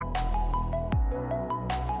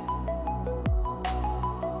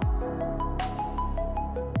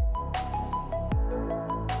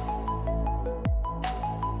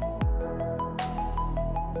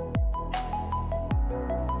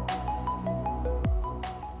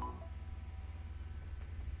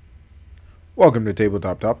Welcome to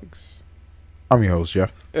Tabletop Topics. I'm your host,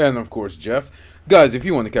 Jeff. And of course, Jeff. Guys, if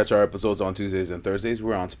you want to catch our episodes on Tuesdays and Thursdays,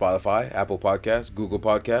 we're on Spotify, Apple Podcasts, Google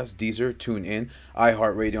Podcasts, Deezer, TuneIn,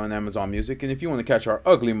 iHeartRadio, and Amazon Music. And if you want to catch our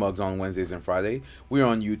ugly mugs on Wednesdays and Friday, we're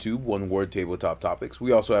on YouTube, One Word Tabletop Topics.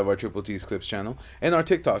 We also have our Triple T's Clips channel and our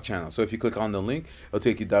TikTok channel. So if you click on the link, it'll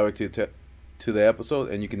take you directly to the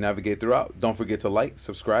episode, and you can navigate throughout. Don't forget to like,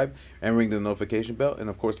 subscribe, and ring the notification bell. And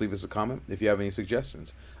of course, leave us a comment if you have any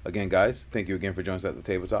suggestions. Again, guys, thank you again for joining us at the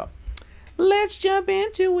tabletop. Let's jump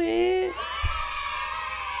into it.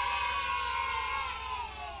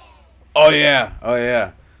 Oh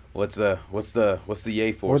yeah. What's the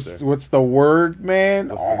yay for, sir? What's the word,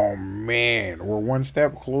 man? Man, we're one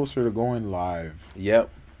step closer to going live.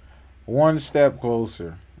 Yep. One step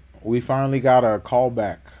closer. We finally got a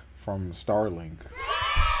callback from Starlink.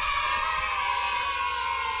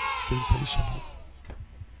 Sensational.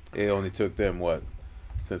 It only took them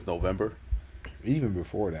since November? Even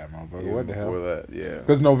before that, motherfucker. Even what the hell? Before that, yeah.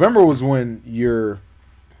 Because November was when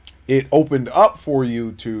it opened up for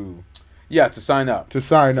you to sign up.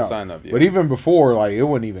 Sign up, yeah. But even before, it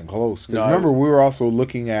wasn't even close. Because remember, we were also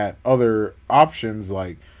looking at other options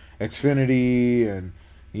like Xfinity and,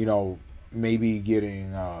 maybe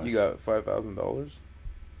getting... you got $5,000?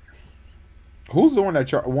 Who's the one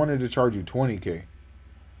that wanted to charge you $20K?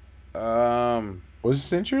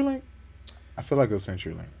 Was it CenturyLink? I feel like it was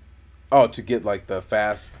CenturyLink. Oh, to get the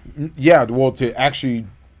fast... Yeah, well, to actually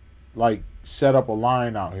set up a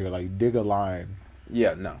line out here, dig a line.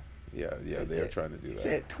 Yeah, no. Yeah, they are trying to do that. They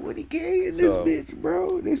said $20K in this bitch,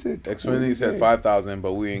 bro. They said Xfinity said $5,000,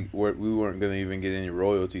 but we weren't gonna even get any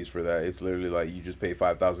royalties for that. It's literally you just pay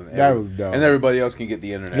 $5,000. That was dumb. And everybody else can get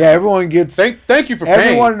the internet. Yeah, everyone gets. Thank you for paying.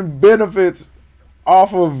 Everyone benefits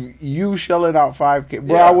off of you shelling out $5K.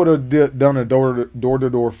 Bro, yeah. I would have done a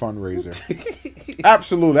door-to-door fundraiser.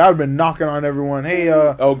 Absolutely, I'd have been knocking on everyone. Hey,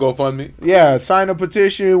 GoFundMe. Yeah, sign a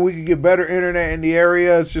petition. We could get better internet in the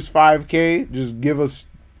area. It's just $5K. Just give us.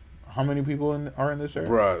 How many people are in this area?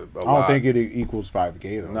 Bruh, I don't think it equals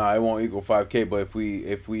 $5K though. Nah, it won't equal $5K. But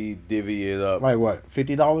if we divvy it up, like what,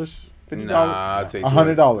 $50? Nah, I'd say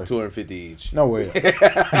 $100. $250 each. No way.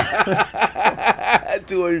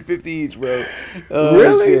 $250 each, bro.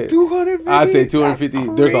 Really? $250? I'd say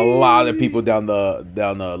 $250. There's a lot of people down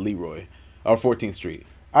the Leroy, or 14th Street.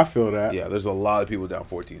 I feel that. Yeah, there's a lot of people down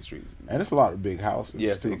 14th Street. And it's a lot of big houses.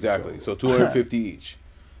 Yes, too, exactly. So $250 each.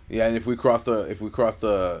 Yeah, and if we cross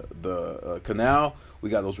the canal, we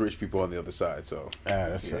got those rich people on the other side. So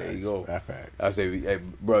that's there facts. you go. That's facts. I say, hey,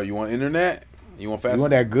 bro, you want internet? You want fast? You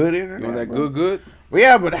want that good internet? You want that bro? good? Well,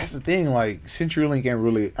 yeah, but that's the thing. CenturyLink ain't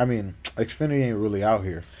really. I mean, Xfinity ain't really out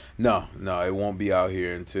here. No, it won't be out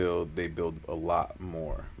here until they build a lot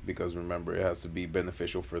more. Because remember, it has to be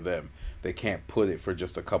beneficial for them. They can't put it for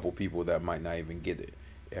just a couple people that might not even get it.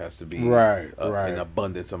 It has to be an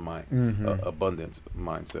abundance of mind, abundance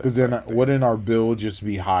mindset. Because then, wouldn't our bill just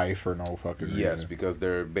be high for no fucking reason? Yes, because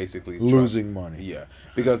they're basically losing money. Yeah,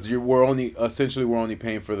 because we're only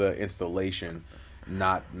paying for the installation,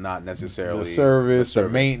 not necessarily the service, the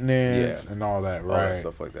maintenance, and all that. Right, all that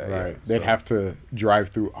stuff like that. Right, yeah, they'd have to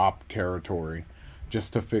drive through op territory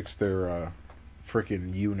just to fix their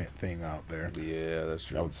freaking unit thing out there. Yeah, that's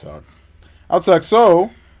true. That would suck.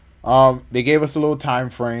 So. They gave us a little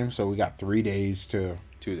time frame, so we got 3 days to...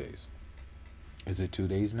 2 days. Is it 2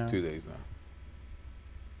 days now? 2 days now.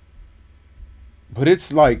 But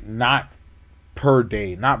it's not per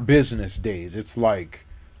day, not business days. It's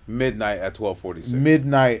midnight at 12:46.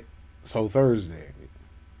 Midnight, so Thursday.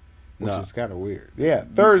 Which is kind of weird. Yeah,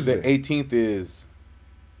 Thursday. The 18th is...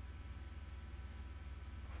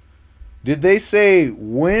 Did they say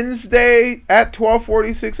Wednesday at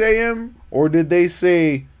 12:46 a.m.? Or did they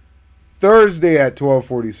say... Thursday at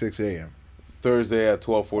 12:46 a.m. Thursday at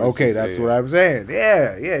 12:46. Okay, that's what I'm saying.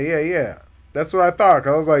 Yeah. That's what I thought.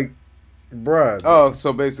 'Cause I was like, bruh. Oh,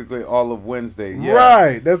 so basically all of Wednesday. Yeah.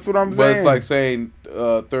 Right. That's what I'm saying. But it's like saying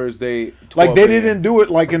Thursday. 12 they didn't do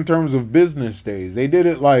it in terms of business days. They did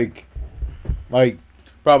it like.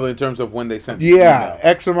 Probably in terms of when they sent. The email.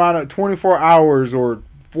 X amount of 24 hours or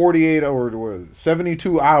 48 or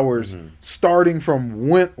 72 hours, starting from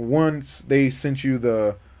once they sent you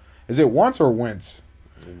the. Is it once or whence?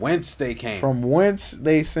 Whence they came. From whence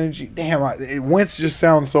they sent you. Damn, whence just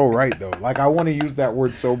sounds so right, though. I want to use that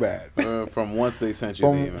word so bad. From once they sent you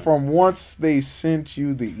the email. From once they sent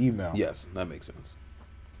you the email. Yes, that makes sense.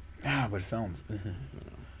 But it sounds...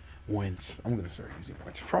 Whence. I'm going to start using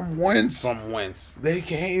whence. From whence. From whence. They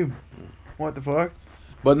came. What the fuck?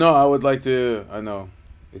 But no, I would like to... I know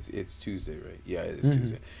it's Tuesday, right? Yeah, it is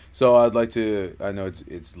Tuesday. So I'd like to... I know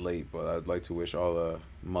it's late, but I'd like to wish all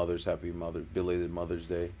belated Mother's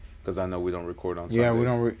Day, because I know we don't record on Sundays. Yeah, we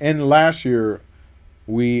don't. And last year,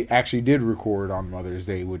 we actually did record on Mother's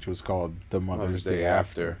Day, which was called the Mother's Day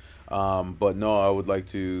After. But no, I would like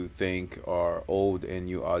to thank our old and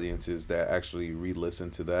new audiences that actually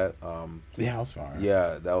re-listened to that. Yeah, that was fire.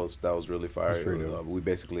 Yeah, that was really fire. pretty dope. We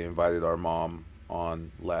basically invited our mom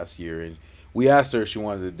on last year, and we asked her if she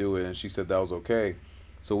wanted to do it, and she said that was okay.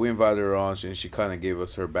 So we invited her on, and she kind of gave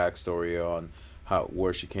us her backstory on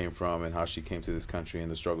where she came from and how she came to this country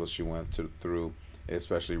and the struggles she went through,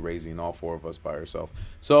 especially raising all four of us by herself.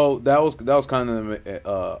 So that was kind of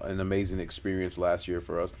an amazing experience last year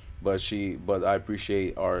for us. But I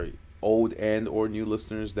appreciate our old and or new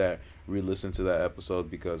listeners that re-listened to that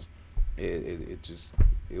episode, because it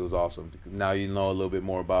was awesome. Now you know a little bit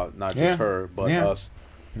more about not just her, but us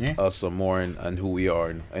some more, and who we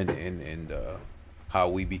are, and how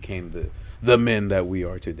we became the men that we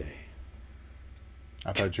are today.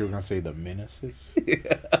 I thought you were gonna say the menaces.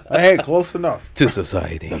 Hey, close enough. To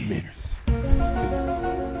society. The menace.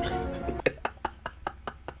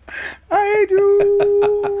 I hate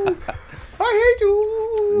you. I hate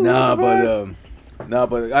you. Nah,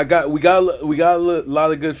 but we got a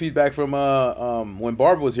lot of good feedback from when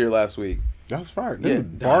Barb was here last week. That's fire,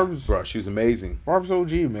 dude. Yeah, Barb's, bro, she was amazing. Barb's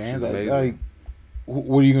OG, man. She's Like, amazing.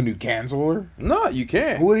 what are you gonna do? Cancel her? No, you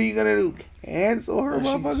can't. What are you gonna do? Cancel her,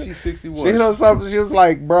 motherfucker? She's 61. She knows something. She was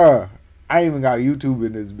like, bruh, I ain't even got YouTube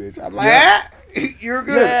in this bitch. I'm like, you're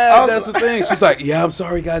good. Yeah, that's the thing. She's like, yeah, I'm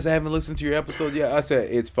sorry, guys, I haven't listened to your episode yet. I said,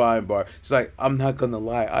 it's fine, Barb. She's like, I'm not gonna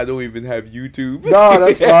lie, I don't even have YouTube. No,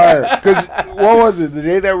 that's fire. Because what was it? The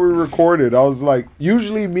day that we recorded, I was like,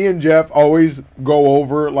 usually me and Jeff always go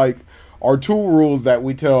over like our 2 rules that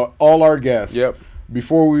we tell all our guests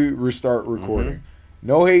before we start recording. Mm-hmm.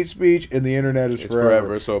 No hate speech, and the internet is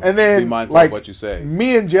forever. So and then, be mindful of what you say.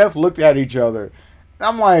 Me and Jeff looked at each other.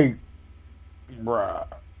 I'm like, bruh.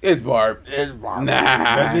 It's Barb. It's Barb.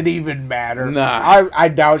 Nah. Does it even matter? Nah. I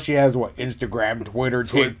doubt she has Instagram, Twitter,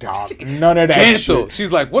 TikTok. None of that cancel. shit.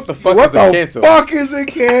 She's like, what the fuck is a cancel? What the fuck is a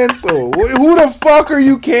cancel? Who the fuck are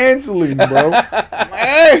you canceling, bro?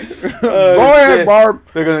 Hey, go ahead, Barb.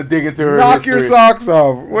 They're gonna dig into her. Knock your socks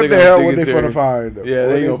off. What the hell would they gonna find? Yeah,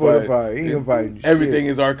 they gonna find. He gonna find everything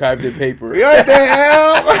is archived in paper. What the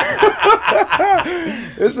hell?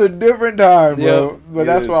 It's a different time, bro. But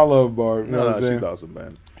that's why I love Barb. You know what I'm saying? She's awesome,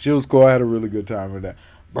 man. She was cool. I had a really good time with that,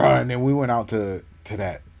 bro. And then we went out to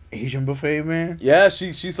that Asian buffet, man. Yeah,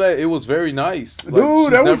 she said it was very nice.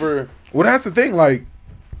 Dude, that was well. That's the thing. Like,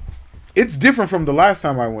 it's different from the last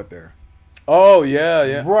time I went there. Oh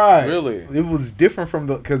yeah, right. Really, it was different from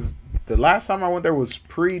because the last time I went there was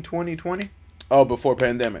pre-2020. Oh, before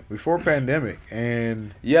pandemic. Before pandemic,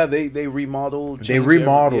 and yeah, they remodeled. They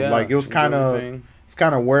remodeled. Like it was kind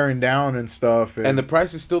of wearing down and stuff. And the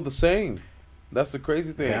price is still the same. That's the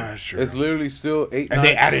crazy thing. Yeah, that's true. It's literally still $8. And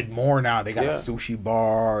they added more now. They got a sushi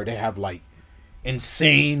bar. They have like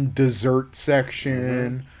insane dessert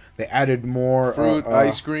section. Mm-hmm. They added more fruit,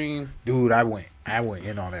 ice cream. Dude, I went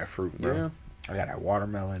in on that fruit, bro. Yeah. I got that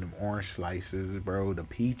watermelon, them orange slices, bro. The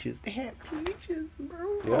peaches. They had peaches,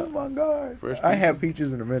 bro. Yeah. Oh my god. I had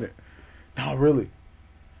peaches in a minute. No, really.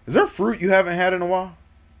 Is there fruit you haven't had in a while?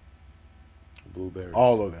 Blueberries.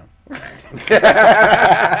 All of them.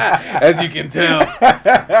 As you can tell.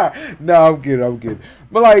 No, I'm kidding.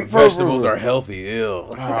 But like vegetables are healthy. Ew.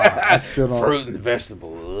 Fruit and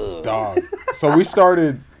vegetable. Dog. So we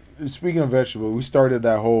started. Speaking of vegetables, we started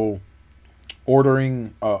that whole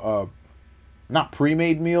ordering, not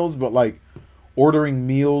pre-made meals, but like ordering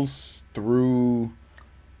meals through.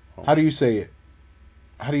 How do you say it?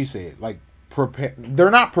 Like prepare. They're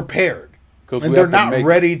not prepared, and they're not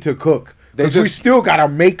ready to cook. We still gotta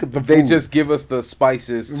make the food. They just give us the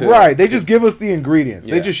spices. They just give us the ingredients.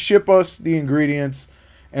 Yeah. They just ship us the ingredients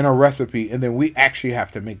and a recipe, and then we actually have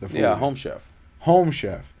to make the food. Yeah, home chef.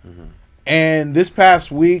 Mm-hmm. And this past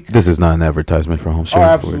week, this is not an advertisement for Home Chef. Oh,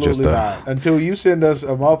 absolutely not. Until you send us a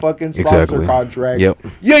motherfucking sponsor contract, you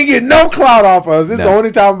ain't getting no clout off us. This is the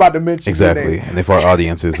only time I'm about to mention. Exactly. And if our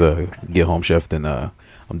audience is get Home Chef, then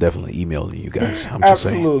I'm definitely emailing you guys. I'm just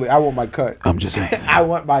saying. Absolutely. I want my cut. I'm just saying. I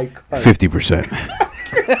want my cut. 50%.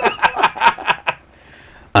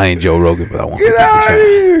 I ain't Joe Rogan, but I want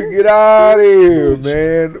 50%. Get out of here,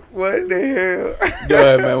 man. What the hell? Go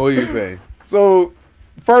ahead, man. What are you saying? So,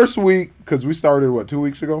 first week, because we started, 2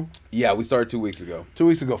 weeks ago? Yeah, we started 2 weeks ago. 2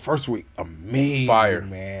 weeks ago. First week. Amazing. Fire.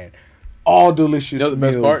 Man. All delicious the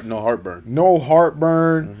meals. best part? No heartburn. No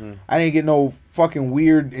heartburn. Mm-hmm. I didn't get no fucking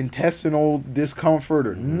weird intestinal discomfort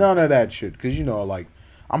or none of that shit. Because, like,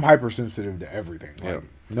 I'm hypersensitive to everything. Like,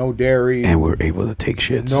 no dairy. And we're able to take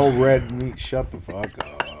shits. No red meat. Shut the fuck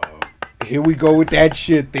up. Here we go with that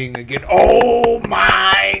shit thing again. Oh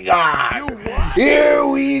my God. Here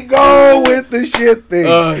we go with the shit thing.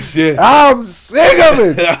 Oh shit! I'm sick of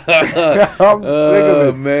it. I'm sick of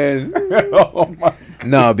it, man. Oh my.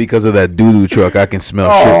 No, because of that doo-doo truck, I can smell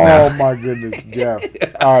shit Oh now. my goodness, Jeff.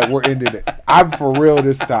 All right, we're ending it. I'm for real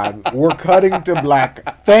this time. We're cutting to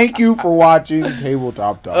black. Thank you for watching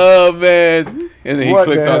Tabletop Talk. Oh man! And then he What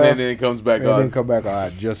clicks the on it hell? and then it comes back And on. then come back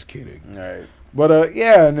on. Just kidding. All right. But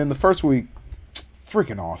yeah, and then the first week,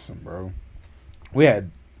 freaking awesome, bro. We had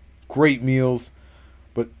great meals,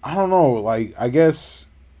 but I don't know, like, I guess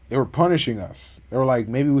they were punishing us. They were like,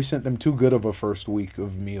 maybe we sent them too good of a first week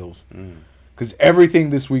of meals. Because everything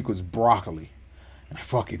this week was broccoli. And I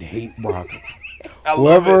fucking hate broccoli.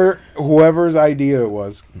 Whoever's idea it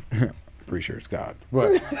was, pretty sure it's God,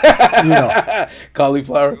 but, you know,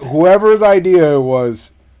 Cauliflower. whoever's idea it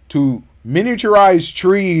was to miniaturize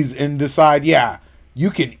trees and decide, yeah,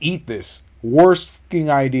 you can eat this. Worst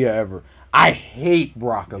fucking idea ever. I hate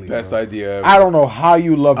broccoli. Best bro. idea ever. I don't know how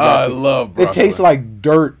you love I broccoli. love broccoli. It tastes like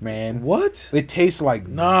dirt, man. What? It tastes like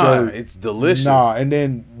Nah, dirt. it's delicious. Nah, and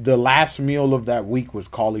then the last meal of that week was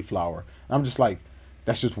cauliflower. I'm just like,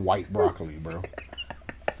 that's just white broccoli, bro.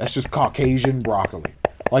 That's just Caucasian broccoli.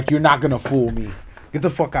 Like, you're not gonna fool me. Get the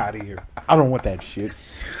fuck out of here. I don't want that shit.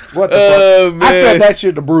 What the fuck? Man. I said that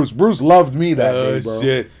shit to Bruce. Bruce loved me that day, bro.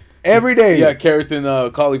 Shit. Every day. Yeah, carrots and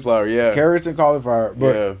cauliflower. Yeah. Carrots and cauliflower.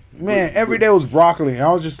 But, Yeah. man, every day was broccoli. And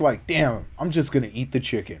I was just like, damn, I'm just going to eat the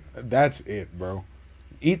chicken. That's it, bro.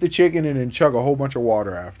 Eat the chicken and then chug a whole bunch of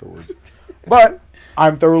water afterwards. But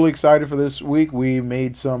I'm thoroughly excited for this week. We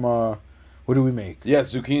made some, what did we make? Yeah,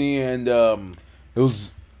 zucchini and It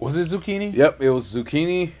was it zucchini? Yep, it was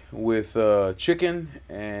zucchini with chicken,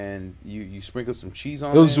 and you sprinkle some cheese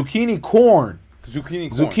on It was there. zucchini corn. Zucchini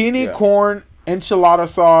corn. Zucchini yeah. corn, enchilada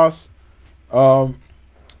sauce, And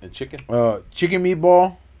chicken? chicken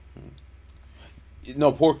meatball,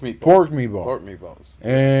 No, pork meatballs. pork meatball, Pork meatballs.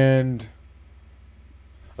 and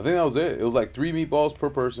I think that was it. It was like 3 meatballs per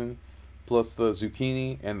person, plus the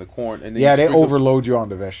zucchini and the corn. And then yeah, you they sprinkle overload you on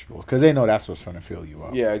the vegetables because they know that's what's going to fill you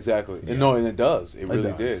up. Yeah, exactly. Yeah. And no, and it does. It really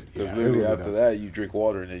does. did. Because Yeah, it literally really after does. that, you drink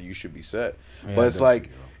water and then you should be set. Yeah, But it it's does like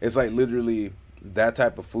fill you up. it's like literally that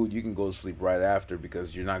type of food you can go to sleep right after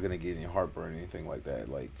because you're not gonna get any heartburn or anything like that.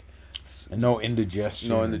 Like And no indigestion.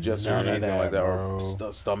 no indigestion or none of anything like that, bro.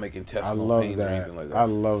 or stomach I intestinal love pains or that. anything like that. I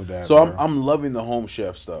love that. So bro. I'm loving the home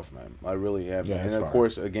chef stuff, man. I really am. Yeah, and it's of fire.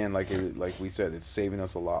 course, again, like we said, it's saving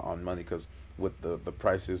us a lot on money because with the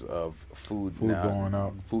prices of food now,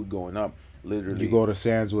 going up. literally. You go to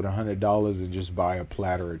Sam's with $100 and just buy a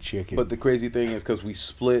platter of chicken. But the crazy thing is because we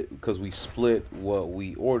split what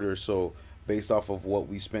we order, so based off of what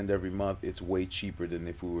we spend every month, it's way cheaper than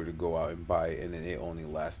if we were to go out and buy it, and then it only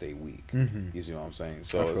lasts a week. Mhm. You see what I'm saying? I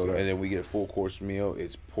So feel that. and then we get a full course meal.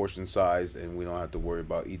 It's portion sized, and we don't have to worry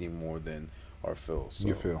about eating more than our fill. So,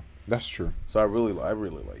 You feel that's true. So I really like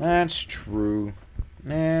it. That's true.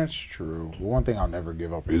 That's true. One thing I'll never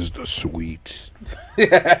give up is the sweet.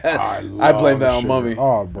 I blame that on sugar. mommy.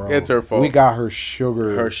 Oh, bro, It's her fault. We got her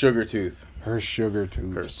sugar. Her sugar tooth. Her sugar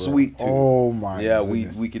tooth. Her bro. sweet tooth. Oh my. Yeah,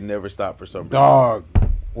 goodness. we can never stop for some reason. Dog,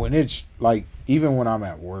 when it's like, even when I'm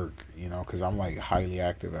at work, you know, because I'm like highly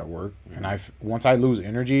active at work, and once I lose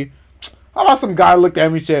energy, how about some guy looked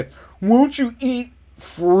at me and said, "Won't you eat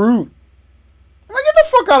fruit?" I'm like, get the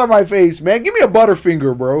fuck out of my face, man. Give me a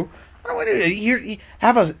Butterfinger, bro. I don't want to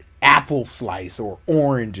have a apple slice or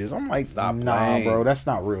oranges. I'm like, Stop nah, playing. bro, that's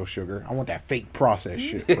not real sugar. I want that fake processed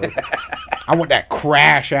shit, bro. I want that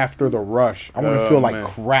crash after the rush. I want to Oh, feel like man.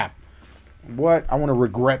 crap. What? I want to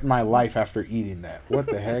regret my life after eating that. What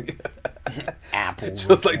the heck? Apple.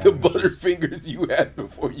 Just like the oranges. Butterfingers you had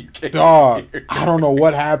before you came Dog, here. I don't know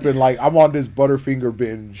what happened. Like, I'm on this Butterfinger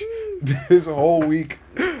binge this whole week.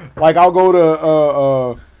 Like, I'll go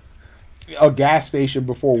to a gas station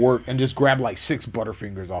before work and just grab like 6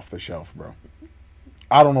 Butterfingers off the shelf, bro.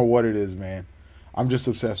 I don't know what it is, man. I'm just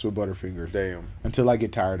obsessed with Butterfingers Damn. until I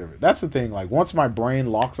get tired of it. That's the thing. Like, once my brain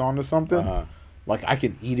locks onto something, Uh-huh. like, I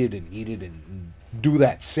can eat it and do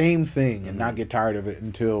that same thing and not get tired of it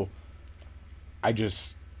until I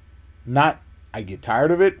just I get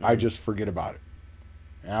tired of it, I just forget about it.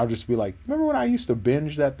 And I'll just be like, remember when I used to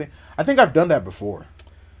binge that thing? I think I've done that before.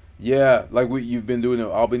 Yeah, like what you've been doing at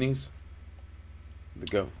Albany's. The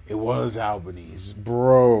go. It was Albanese.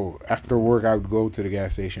 Bro, after work, I would go to the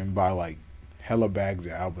gas station and buy like hella bags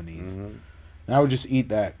of Albanese. Mhm. And I would just eat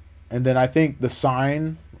that. And then I think the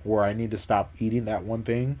sign where I need to stop eating that one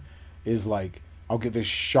thing is like, I'll get this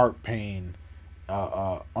sharp pain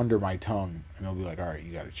under my tongue. And I'll be like, all right,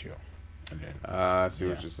 you got to chill. And then, I see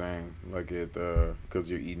what yeah. you're saying. Like it, because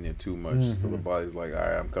you're eating it too much, so the body's like, all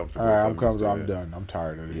right, I'm comfortable. All right, with I'm it, comfortable. Mr. I'm done. I'm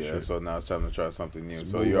tired of this Yeah, shit. so now it's time to try something new. So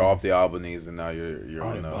Smooth you're on. off the Albanese, and now you're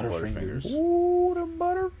on the Butterfingers. Ooh, the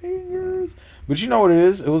Butterfingers. But you know what it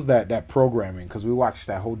is? It was that programming, because we watched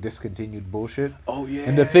that whole discontinued bullshit. Oh yeah.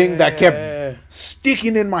 And the thing that kept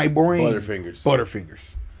sticking in my brain. Butterfingers.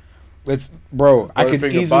 It's, bro, I could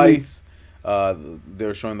Butterfinger easily... bites. They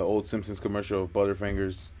were showing the old Simpsons commercial of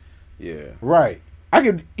Butterfingers. Yeah. Right. I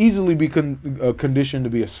could easily be conditioned to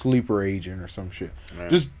be a sleeper agent or some shit. Man.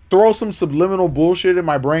 Just throw some subliminal bullshit in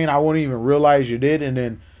my brain I won't even realize you did, and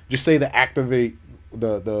then just say the activation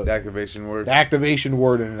word. The activation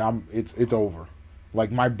word, and it's over.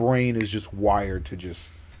 Like, my brain is just wired to just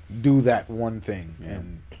do that one thing,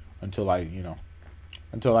 and until I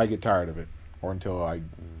get tired of it, or until I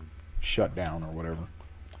shut down or whatever.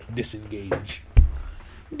 Disengage,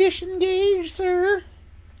 sir.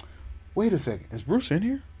 Wait a second. Is Bruce in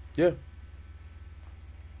here? Yeah.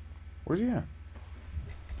 Where's he at?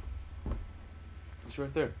 He's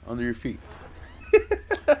right there, under your feet.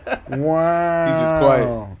 Wow. He's just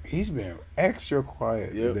quiet. He's been extra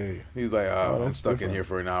quiet today. He's like, I'm that's stuck different. in here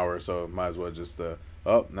for an hour, so might as well just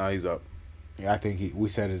up. Now he's up. Yeah, I think we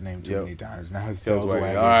said his name too many times. Now his tail's Wagging.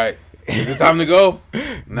 wagging. All right, is it time to go?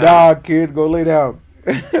 Nah, kid, go lay down.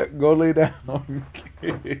 Go lay down,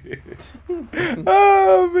 kid.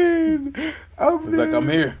 Oh man, He's like, I'm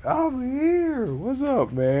here. I'm here. What's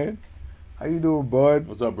up, man? How you doing, bud?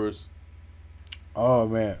 What's up, Bruce? Oh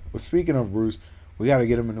man. Well, speaking of Bruce, we got to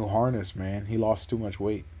get him a new harness, man. He lost too much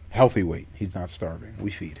weight. Healthy weight. He's not starving. We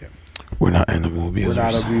feed him. We're not animal abusers. We're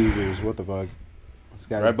not abusers. What the fuck? This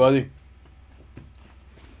guy. Right, buddy?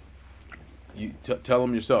 You tell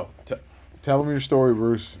him yourself. Tell him your story,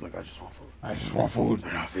 Bruce. He's like, I just want food. I just want food.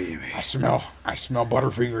 They're not feeding me. I smell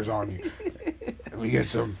Butterfingers on you. Let me get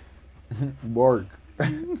some bark.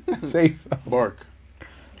 Say something. Bark.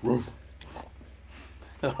 Roof.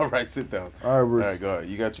 All right, sit down. All right, Bruce. All right, go ahead.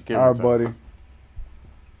 You got your camera. All right, buddy.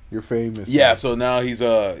 You're famous. Yeah, man. so now he's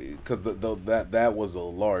because that was a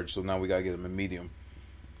large, so now we gotta get him a medium.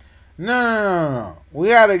 No. We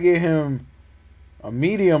gotta get him a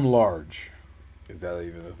medium large. Is that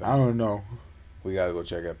even a thing? I don't know. We gotta go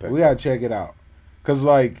check out Petco. We gotta check it out. Cause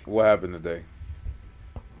like, What happened today?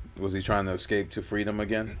 Was he trying to escape to freedom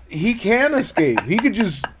again? he can escape. He could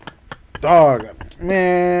just, dog,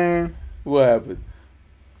 man. What happened?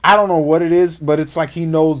 I don't know what it is, but it's like he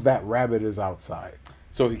knows that rabbit is outside.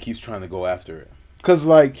 So he keeps trying to go after it. Cause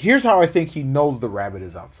like, here's how I think he knows the rabbit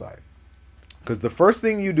is outside. Cause the first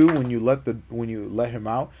thing you do when you let him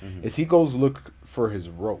out is he goes look for his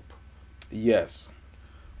rope. Yes.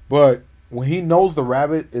 But when he knows the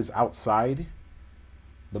rabbit is outside,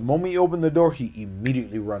 the moment you open the door, he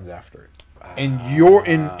immediately runs after it. And you're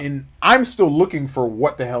in. I'm still looking for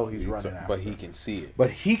what the hell he's running after. But he can see it.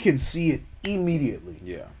 But he can see it immediately.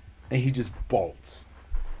 Yeah. And he just bolts.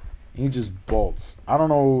 I don't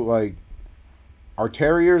know, like, are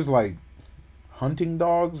terriers like hunting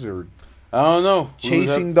dogs or I don't know.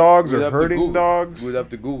 chasing dogs or herding dogs? We'd have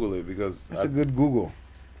to Google it because That's a good Google.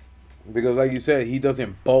 Because like you said, he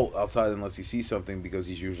doesn't bolt outside unless he sees something because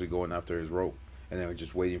he's usually going after his rope and then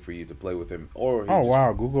just waiting for you to play with him. Or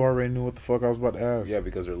Wow, Google already knew what the fuck I was about to ask. Yeah,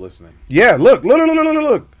 because they're listening. Yeah, look.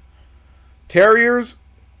 Terriers,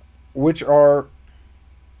 which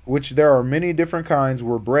there are many different kinds,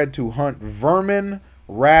 were bred to hunt vermin,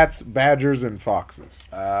 rats, badgers, and foxes.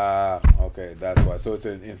 Okay, that's why. So it's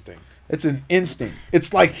an instinct. It's an instinct.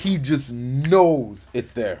 It's like he just knows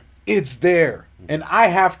It's there. it's there. And I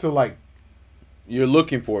have to, like, You're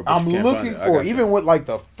looking for it, but I'm you can't looking find it. for it. Even with, like,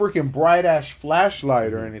 the freaking bright ash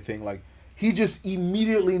flashlight or anything, like, he just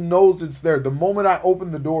immediately knows it's there. The moment I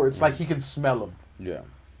open the door, it's like he can smell him. Yeah.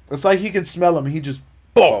 It's like he can smell him. He just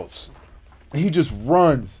bolts. He just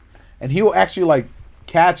runs. And he'll actually, like,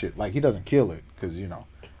 catch it. Like, he doesn't kill it because, you know,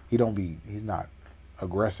 he's not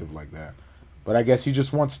aggressive like that. But I guess he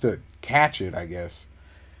just wants to catch it, I guess.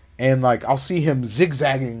 And, like, I'll see him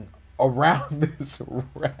zigzagging around this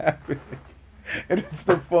rabbit. And it's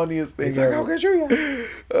the funniest thing ever. I'll get you.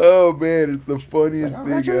 Oh, man, it's the funniest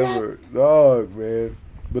thing ever. Dog, man.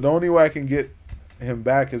 But the only way I can get him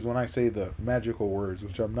back is when I say the magical words,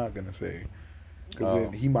 which I'm not going to say. Because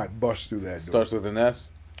then he might bust through that door. Starts with an S?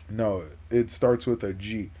 No, it starts with a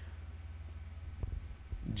G.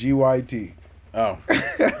 GYT. Oh.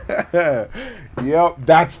 Yep,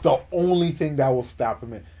 that's the only thing that will stop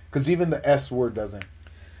him. Because even the S word doesn't.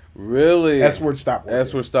 Really? S word stop working.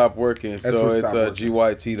 S word stop working. So word it's stop working.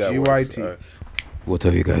 GYT that works. GYT. We'll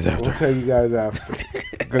tell you guys after. We'll tell you guys after.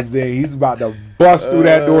 Because then he's about to bust through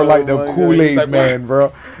that door like the Kool-Aid like, man,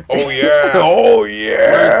 bro. Oh, yeah. Oh,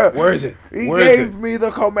 yeah. Where is it? He Where is gave me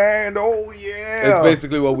the command. Oh, yeah. It's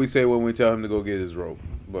basically what we say when we tell him to go get his rope.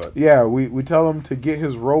 But yeah, we tell him to get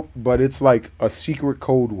his rope, but it's like a secret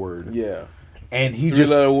code word. yeah. And he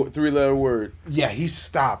three-letter word. Yeah, he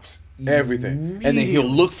stops Everything. And then he'll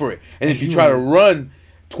look for it. And if you try to run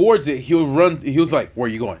towards it, he'll run. He's like, where are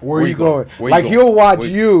you going? Where are you going? Like, he'll watch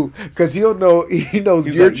you because he knows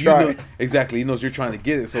you're like, trying. Exactly. He knows you're trying to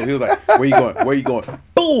get it. So he'll like, where you going? Where you going?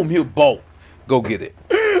 Boom. He'll bolt. Go get it.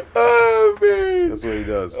 Oh, man. That's what he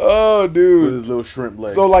does. Oh, dude. With his little shrimp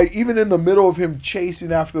legs. So, like, even in the middle of him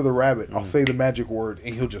chasing after the rabbit, I'll say the magic word,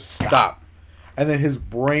 and he'll just stop. And then his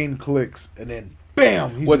brain clicks, and then,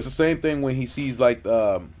 bam! It's the same thing when he sees, like,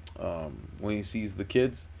 when he sees the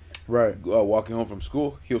kids walking home from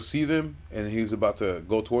school. He'll see them, and he's about to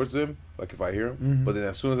go towards them, like if I hear him. Mm-hmm. But then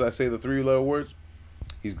as soon as I say the three-letter words,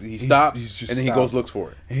 he stops, and then he goes looks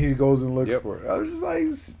for it. And he goes and looks for it. I was just like,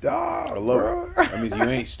 stop, I love bro. it. That means you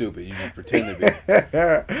ain't stupid. You just pretend to be.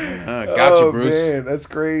 Gotcha, Bruce. Man, that's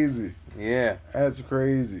crazy. Yeah. That's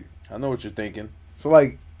crazy. I know what you're thinking. So,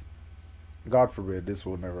 like, God forbid this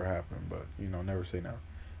will never happen, but, never say never.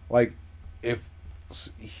 Like, if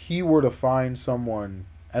he were to find someone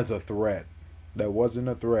as a threat that wasn't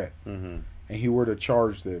a threat, and he were to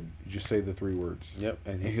charge them, you just say the three words. Yep,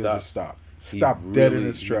 and he'll stops. just stop dead in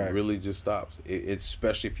his tracks. He really just stops. It's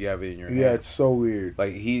especially if you have it in your hand. Yeah, it's so weird.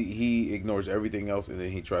 Like, he ignores everything else, and then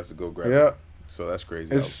he tries to go grab it. So that's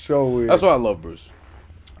crazy. It's so weird. That's why I love Bruce.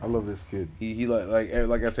 I love this kid. He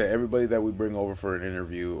like I said, everybody that we bring over for an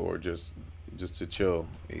interview or just to chill,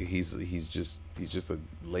 he's just a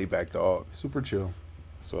laid back dog. Super chill.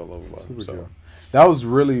 That's what I love about him. Super chill. That was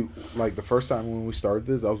really, like, the first time when we started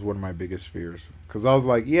this, that was one of my biggest fears. Because I was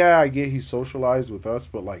like, yeah, I get he's socialized with us,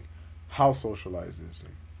 but, like, how socialized is he?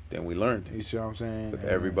 Then we learned. You see what I'm saying? With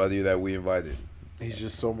everybody that we invited. He's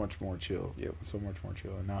just so much more chill. Yep. So much more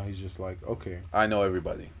chill. And now he's just like, okay. I know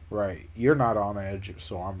everybody. Right. You're not on edge,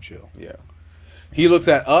 so I'm chill. Yeah. He looks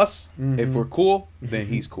at us. If we're cool, then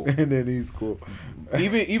he's cool. And then he's cool.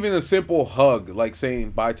 even a simple hug, like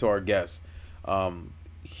saying bye to our guests,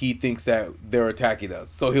 he thinks that they're attacking us.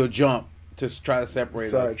 So he'll jump to try to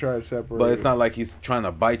separate us. Try to separate But it's not like he's trying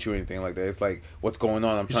to bite you or anything like that. It's like, what's going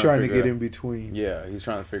on? He's trying to get in between. Yeah, he's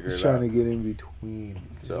trying to figure it out. He's trying to get in between.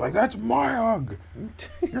 He's like, that's my hug.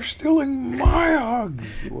 You're stealing my hugs.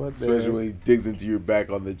 Especially when he digs into your back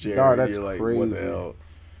on the chair. God, that's you're like, crazy. what the hell?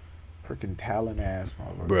 Freaking talon ass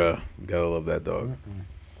motherfucker. Bruh, gotta love that dog.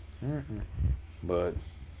 But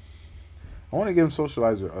I want to get him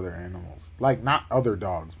socialized with other animals. Like, not other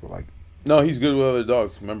dogs, but like... No, he's good with other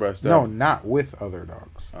dogs. Remember I said? No, not with other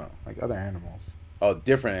dogs. Oh. Like other animals. Oh,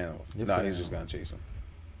 different animals. Different He's just going to chase them.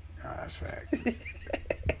 Nah, that's fact. If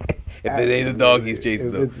it ain't a dog, he's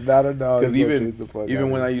chasing them. If it's not a dog, because even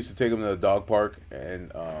when I used to take him to the dog park,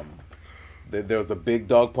 and there was a big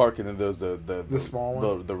dog park, and then there was the small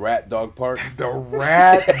one, the rat dog park. The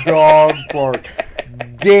rat dog park.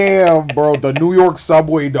 Damn, bro, the New York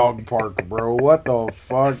subway dog park, bro. What the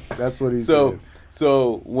fuck? That's what he said.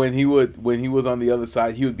 So when he was on the other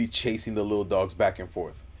side, he would be chasing the little dogs back and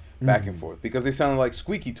forth, because they sounded like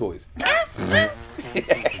squeaky toys.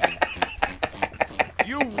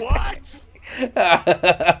 You what?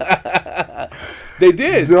 They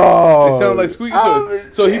did. Dog. They sounded like squeaky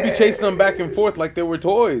toys. So he'd be chasing them back and forth like they were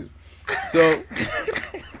toys. So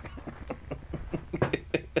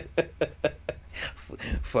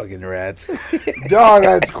fucking rats. Dog,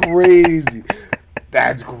 that's crazy.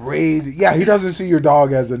 That's crazy. Yeah, he doesn't see your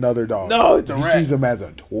dog as another dog. No, it's a rat. He sees him as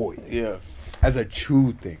a toy. Yeah. As a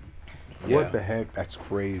chew thing. Yeah. What the heck? That's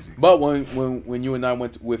crazy. But when you and I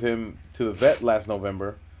went with him to the vet last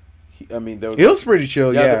November, there was... It was pretty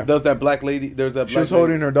chill, yeah. There was that black lady. She was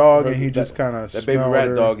holding her dog, and he just kind of that baby rat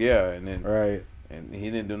her. Dog, yeah. And then... Right. And he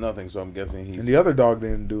didn't do nothing, so I'm guessing he's... And the other dog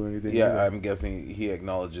didn't do anything Yeah, either. I'm guessing he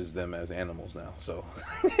acknowledges them as animals now, so...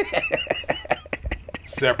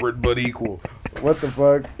 Separate but equal. What the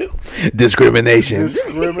fuck? Discrimination. What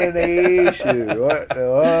the fuck?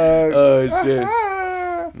 Oh,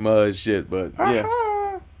 shit. Shit, but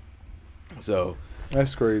yeah. So...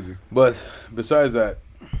 That's crazy. But besides that...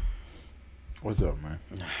 What's up, man?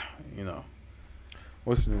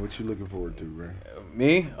 What's new? What you looking forward to, man?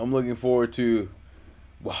 Me? I'm looking forward to...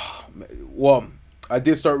 Well, I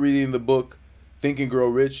did start reading the book Think and Grow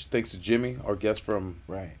Rich, thanks to Jimmy, our guest from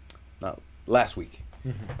last week,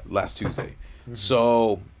 last Tuesday.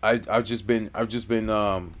 So I've just been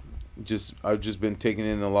taking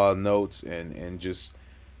in a lot of notes and just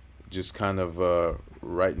kind of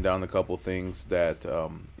writing down a couple things that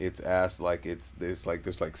it's asked. Like there's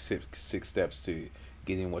like six steps to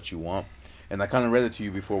getting what you want. And I kind of read it to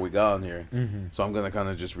you before we got on here, so I'm gonna kind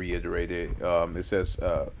of just reiterate it. It says,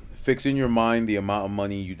 fix in your mind the amount of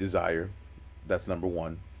money you desire. That's number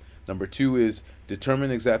one. Number two is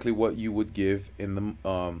determine exactly what you would give in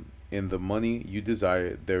the money you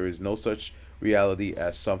desire. There is no such reality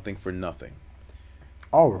as something for nothing.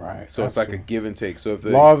 All right. So it's like a give and take. So if the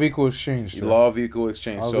law of equal exchange. Sir. Law of equal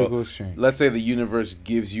exchange. Law of so equal exchange. Let's say the universe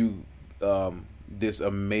gives you this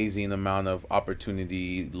amazing amount of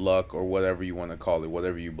opportunity, luck, or whatever you want to call it,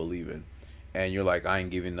 whatever you believe in, and you're like, I ain't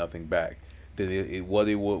giving nothing back. Then what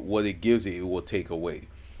it gives it will take away.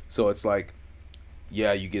 So it's like,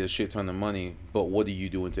 yeah, you get a shit ton of money, but what are you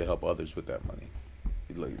doing to help others with that money?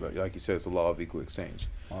 Like you said, it's the law of equal exchange.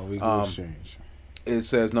 Law of equal exchange. It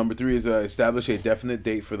says number three is establish a definite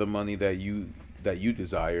date for the money that you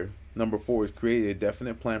desire. Number four is create a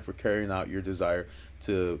definite plan for carrying out your desire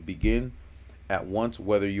to begin at once,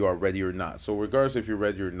 whether you are ready or not. So regardless if you're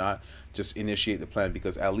ready or not, just initiate the plan,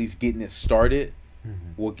 because at least getting it started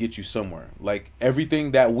will get you somewhere. Like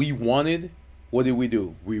everything that we wanted, what did we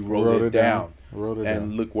do? We wrote it down.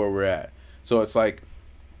 And look where we're at. So it's like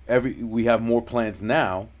we have more plans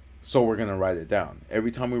now, so we're gonna write it down.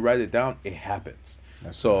 Every time we write it down, it happens.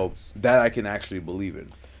 That's so nice. that I can actually believe in.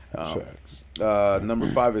 Number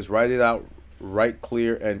five is write it out, write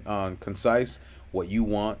clear and concise what you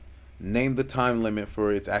want. Name the time limit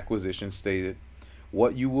for its acquisition stated,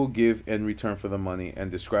 what you will give in return for the money, and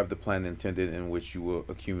describe the plan intended in which you will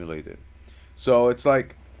accumulate it. So it's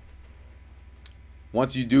like,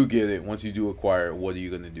 once you do get it, once you do acquire it, what are you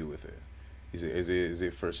going to do with it? Is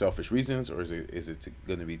it for selfish reasons, or is it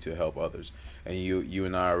going to be to help others? And you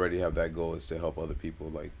and I already have that goal, is to help other people.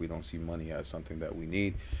 Like, we don't see money as something that we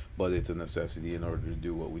need, but it's a necessity in order to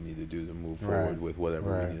do what we need to do to move forward with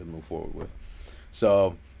whatever we need to move forward with.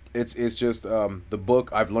 So it's just the book.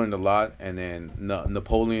 I've learned a lot. And then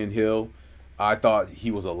Napoleon Hill, I thought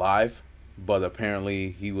he was alive, but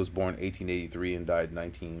apparently he was born 1883 and died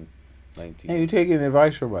 1919. Hey, you taking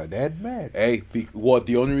advice from my dad, man? Hey, the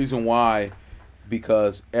only reason why,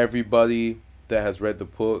 because everybody that has read the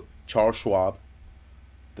book, Charles Schwab,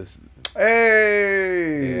 my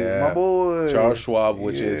boy, Charles Schwab,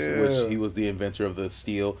 which he was the inventor of the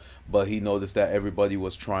steel, but he noticed that everybody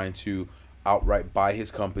was trying to outright buy his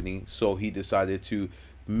company, so he decided to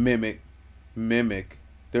mimic.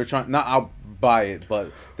 They're trying not outbuy it,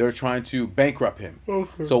 but they're trying to bankrupt him.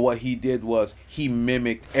 Okay. So what he did was he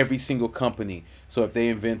mimicked every single company. So if they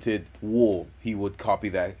invented wool, he would copy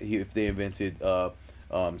that. If they invented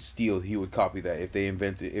steel, he would copy that.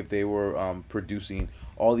 If they were producing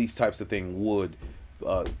all these types of things, wood,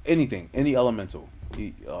 anything, any elemental,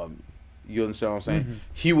 you understand what I'm saying? Mm-hmm.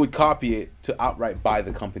 He would copy it to outright buy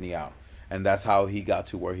the company out, and that's how he got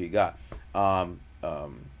to where he got.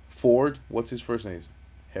 Ford, what's his first name?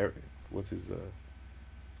 What's his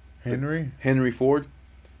Henry? Henry Ford,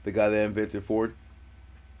 the guy that invented Ford.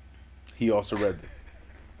 He also read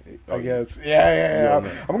I guess. Yeah.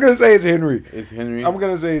 I'm gonna say it's Henry. It's Henry. I'm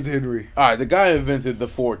gonna say it's Henry. All right, the guy invented the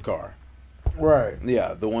Ford car. Right.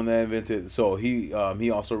 Yeah, the one that invented. So he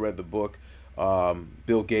also read the book.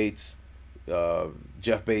 Bill Gates,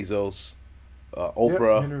 Jeff Bezos,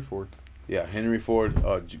 Oprah. Yep, Henry Ford. Yeah, Henry Ford,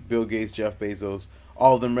 Bill Gates, Jeff Bezos.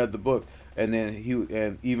 All of them read the book. And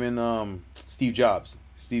then even Steve Jobs.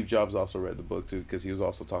 Steve Jobs also read the book too, because he was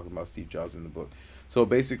also talking about Steve Jobs in the book. So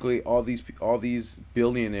basically, all these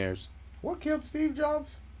billionaires. What killed Steve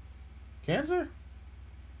Jobs? Cancer?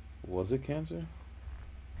 Was it cancer?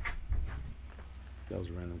 That was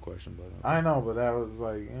a random question, but I know, but that was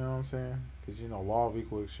like, you know what I'm saying? Because law of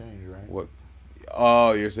equal exchange, right? What?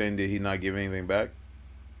 Oh, you're saying did he not give anything back?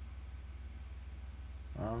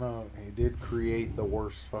 I don't know. He did create the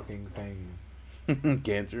worst fucking thing.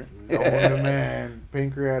 Cancer? No wonder, man.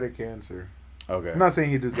 Pancreatic cancer. Okay. I'm not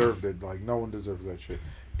saying he deserved it. Like, no one deserves that shit.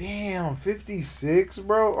 Damn, 56,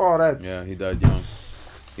 bro? Oh, that's... Yeah, he died young.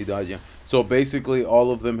 So basically,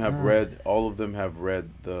 all of them have read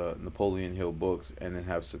the Napoleon Hill books and then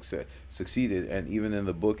have succeeded. And even in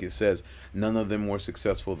the book, it says none of them were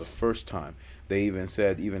successful the first time. They even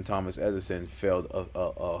said Thomas Edison failed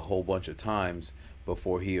a whole bunch of times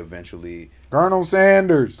before he eventually... Colonel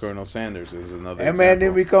Sanders is another That man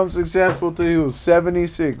didn't become successful till he was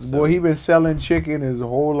 76. Boy, he been selling chicken his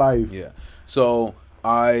whole life. Yeah. So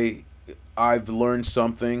I've learned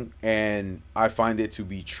something, and I find it to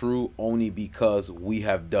be true only because we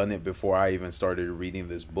have done it before I even started reading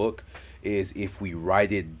this book, is if we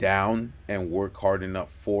write it down and work hard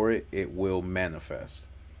enough for it, it will manifest.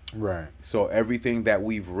 Right. So everything that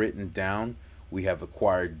we've written down we have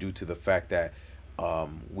acquired due to the fact that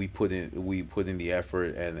we put in the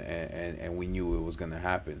effort and we knew it was going to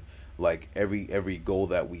happen. Like every goal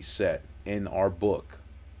that we set in our book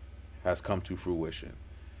has come to fruition.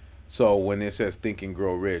 So when it says think and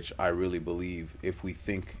grow rich, I really believe if we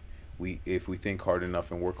think hard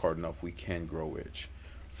enough and work hard enough, we can grow rich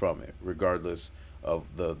from it, regardless of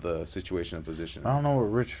the situation and position. I don't know what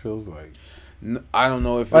rich feels like. I don't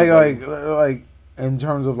know if like in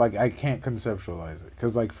terms of like I can't conceptualize it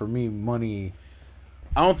because like for me money.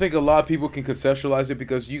 I don't think a lot of people can conceptualize it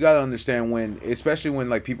because you got to understand especially when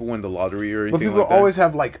like people win the lottery or anything. But people like that. always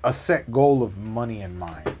have like a set goal of money in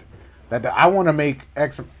mind. That I want to make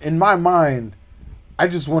X. In my mind, I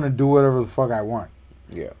just want to do whatever the fuck I want.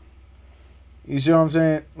 Yeah. You see what I'm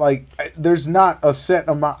saying? Like, there's not a set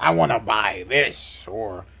amount. I want to buy this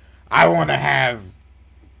or I want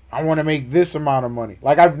to make this amount of money.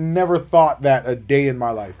 Like, I've never thought that a day in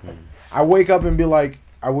my life. I wake up and be like,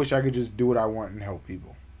 I wish I could just do what I want and help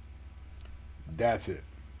people. That's it.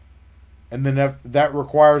 And then if that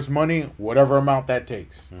requires money, whatever amount that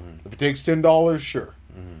takes. Mm-hmm. If it takes $10, sure.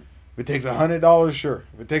 Mm-hmm. If it takes $100, sure.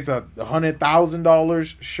 If it takes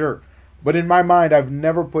 $100,000, sure. But in my mind, I've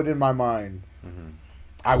never put in my mind,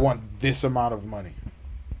 I want this amount of money.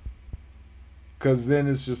 Because then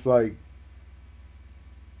it's just like,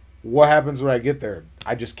 what happens when I get there?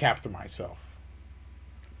 I just capture myself.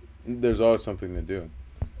 There's always something to do.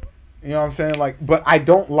 You know what I'm saying? Like, but I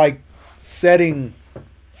don't like setting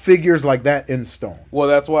figures like that in stone. Well,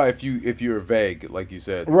 that's why if you're vague, like you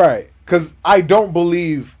said, right? Because I don't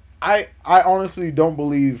believe. I honestly don't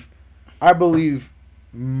believe. I believe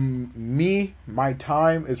my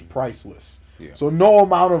time is priceless. Yeah. So no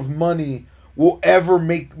amount of money will ever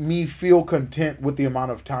make me feel content with the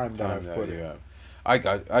amount of time that I've put in. I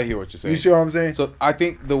hear what you're saying. You see what I'm saying? So I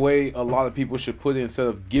think the way a lot of people should put it, instead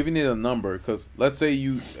of giving it a number, because let's say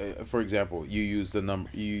you, for example, you use the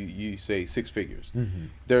number, you say 6 figures. Mm-hmm.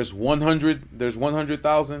 There's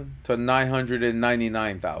 100,000 to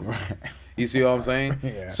 999,000. Right. You see what I'm saying?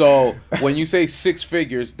 Yeah. So when you say 6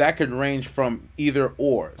 figures, that could range from either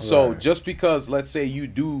or. So right. Just because, let's say you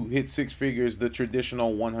do hit 6 figures, the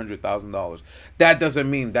traditional $100,000, that doesn't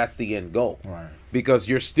mean that's the end goal. Right. Because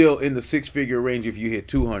you're still in the 6-figure range if you hit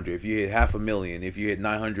 200, if you hit $500,000, if you hit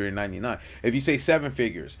 999. If you say 7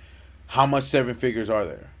 figures, how much 7 figures are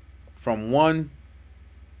there? From 1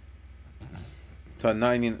 to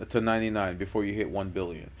 99 before you hit 1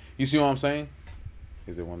 billion. You see what I'm saying?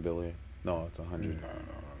 Is it 1 billion? No, it's 100. No.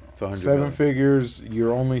 It's 100 7 million. figures,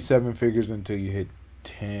 you're only 7 figures until you hit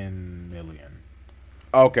 10 million.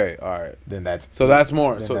 Okay, all right. Then that's that's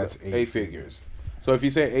more. So that's 8 figures. So if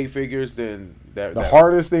you say 8 figures, then the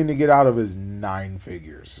hardest thing to get out of is 9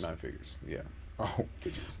 figures. 9 figures, yeah. Oh,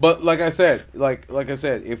 but like I said,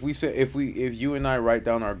 if you and I write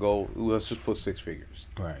down our goal, let's just put 6 figures.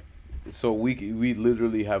 Right. So we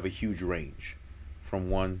literally have a huge range,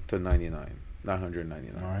 from 1 to 99.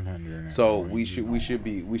 999. So we should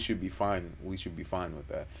be fine. We should be fine with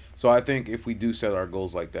that. So I think if we do set our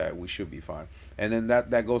goals like that, we should be fine. And then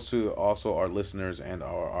that goes to also our listeners and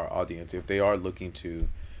our audience, if they are looking to,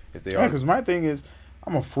 because my thing is,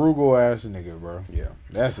 I'm a frugal ass nigga, bro. Yeah,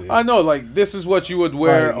 that's it. I know, like this is what you would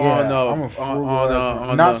wear I'm a frugal ass.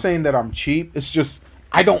 I'm not saying that I'm cheap. It's just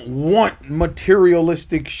I don't want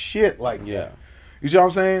materialistic shit like that. You see what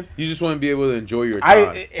I'm saying? You just want to be able to enjoy your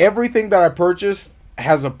time. Everything that I purchase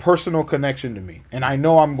has a personal connection to me. And I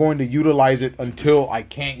know I'm going to utilize it until I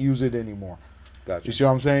can't use it anymore. Gotcha. You see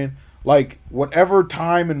what I'm saying? Like, whatever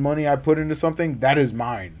time and money I put into something, that is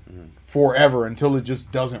mine forever until it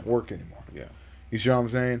just doesn't work anymore. Yeah. You see what I'm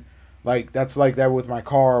saying? Like, that's like that with my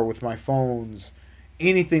car, with my phones,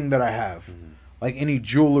 anything that I have. Mm-hmm. Like, any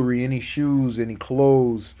jewelry, any shoes, any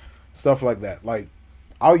clothes, stuff like that. Like,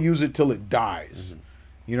 I'll use it till it dies. Mm-hmm.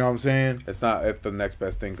 You know what I'm saying? It's not if the next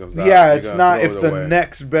best thing comes out. Yeah, it's not if the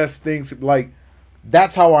next best things, like,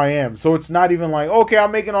 that's how I am. So it's not even like, okay,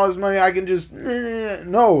 I'm making all this money, I can just,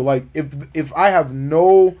 no. Like, if I have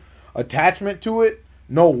no attachment to it,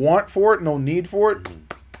 no want for it, no need for it,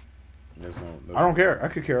 I don't care. I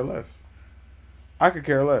could care less.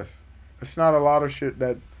 It's not a lot of shit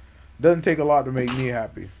that doesn't take a lot to make me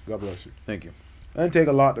happy. God bless you. Thank you. Doesn't take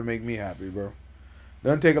a lot to make me happy, bro.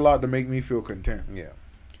 Doesn't take a lot to make me feel content. Yeah. You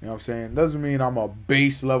know what I'm saying? Doesn't mean I'm a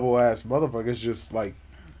base level ass motherfucker. It's just like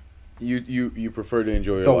you prefer to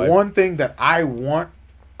enjoy your life. The one thing that I want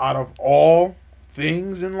out of all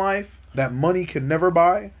things in life that money can never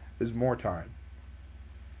buy is more time.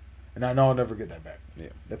 And I know I'll never get that back. Yeah.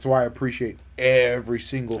 That's why I appreciate every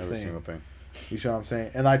single thing. You see what I'm saying?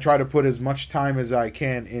 And I try to put as much time as I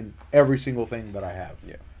can in every single thing that I have.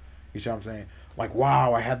 Yeah. You see what I'm saying? like,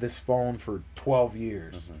 wow, I had this phone for 12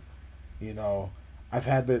 years. You know, I've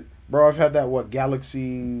had that what,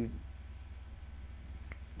 Galaxy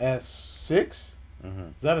S6?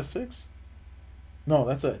 Is that a 6? No,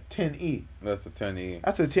 that's a 10e. That's a 10e.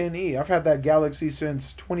 That's a 10e. I've had that Galaxy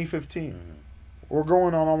since 2015. We're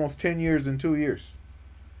going on almost 10 years in 2 years.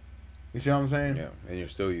 You see what I'm saying? Yeah, and you're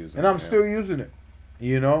still using it. And I'm still using it.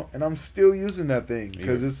 You know? And I'm still using that thing.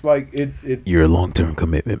 Because it's like, it. You're a long-term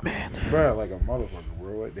commitment, man. Bruh, like a motherfucker,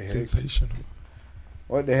 bro. What the heck? Sensational.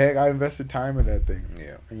 What the heck? I invested time in that thing.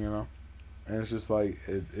 Yeah. You know? And it's just like,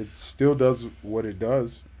 it still does what it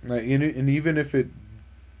does. Like, and even if it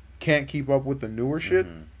can't keep up with the newer shit,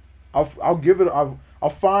 I'll give it, I'll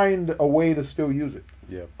find a way to still use it.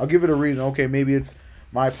 Yeah. I'll give it a reason. Okay, maybe it's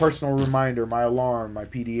my personal reminder, my alarm, my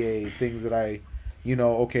PDA, things that I, you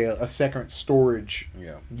know, okay, a second storage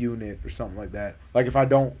unit or something like that. Like if I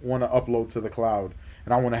don't want to upload to the cloud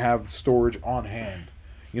and I want to have storage on hand,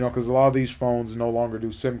 you know, because a lot of these phones no longer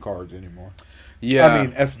do SIM cards anymore. Yeah. I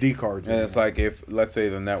mean SD cards. And it's like if, let's say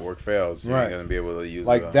the network fails, you're going to be able to use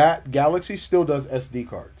like that Galaxy still does SD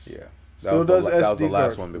cards. Yeah. Still does SD cards. That was the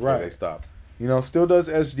last one before they stopped. You know, still does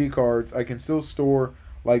SD cards. I can still store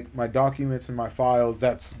like my documents and my files.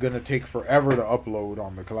 That's gonna take forever to upload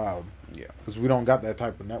on the cloud. Yeah, because we don't got that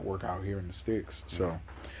type of network out here in the sticks. So,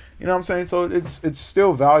 you know what I'm saying? So it's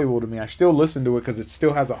still valuable to me. I still listen to it because it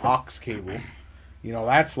still has an aux cable. You know,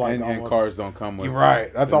 that's like and cars don't come with. You're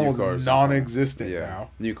right. That's almost non-existent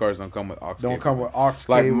now. New cars don't come with aux. Don't come with aux.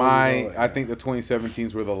 Like cable, I think the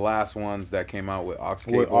 2017s were the last ones that came out with aux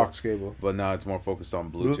cable. With aux cable, but now it's more focused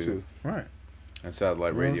on Bluetooth. Right. And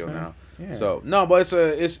satellite radio now. Yeah. So no, but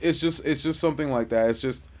it's just something like that. It's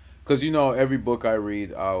just because, you know, every book I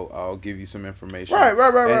read, I'll give you some information. Right.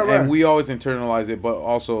 And we always internalize it, but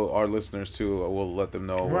also our listeners too. We'll let them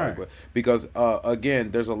know. Right. Because again,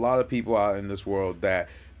 there's a lot of people out in this world that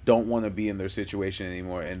don't want to be in their situation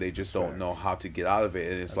anymore, and they just don't know how to get out of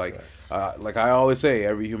it. And it's like I always say,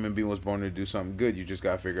 every human being was born to do something good. You just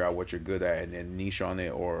gotta figure out what you're good at and then niche on it,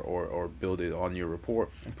 or build it on your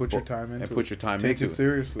report and put your time into it. And put your time into it. Take it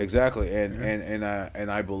seriously. Exactly. And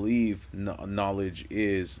I believe knowledge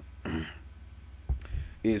is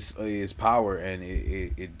power, and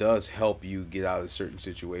it does help you get out of certain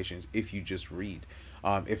situations if you just read.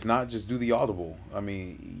 If not, just do the Audible. I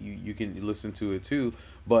mean, you can listen to it too,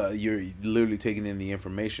 but you're literally taking in the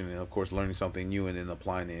information and, of course, learning something new and then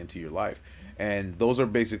applying it into your life. And those are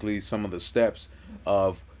basically some of the steps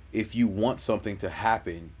of, if you want something to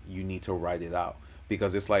happen, you need to write it out.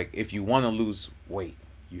 Because it's like, if you want to lose weight,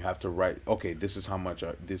 you have to write, okay, this is how much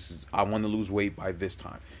I want to lose weight by this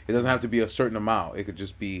time. It doesn't have to be a certain amount. It could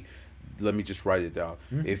just be, let me just write it down.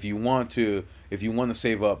 If you want to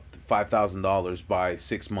save up $5,000 by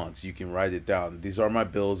 6 months, you can write it down. These are my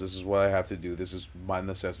bills. This is what I have to do. This is my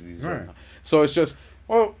necessities. Right. So it's just,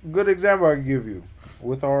 well, good example I can give you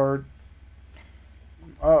with our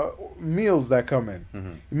meals that come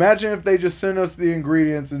in. Imagine if they just sent us the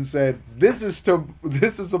ingredients and said, this is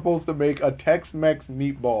supposed to make a Tex-Mex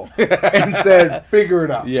meatball, and said, figure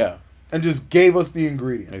it out. Yeah. And just gave us the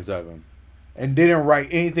ingredients. Exactly. And didn't write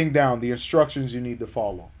anything down, the instructions you need to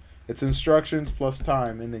follow. It's instructions plus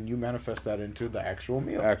time, and then you manifest that into the actual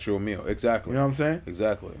meal. Exactly. You know what I'm saying?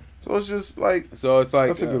 Exactly. So it's just like, that's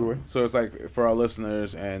a good way. So it's like, for our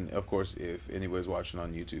listeners, and of course if anybody's watching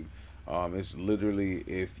on YouTube, it's literally,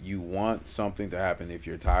 if you want something to happen, if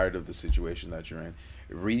you're tired of the situation that you're in,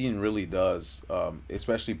 reading really does,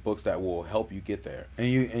 especially books that will help you get there.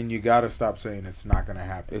 And you gotta stop saying it's not gonna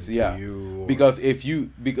happen to you. Because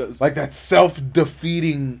like that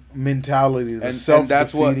self-defeating mentality, and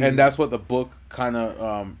that's what the book kind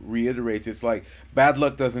of reiterates. It's like, bad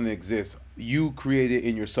luck doesn't exist. You create it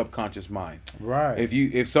in your subconscious mind. Right.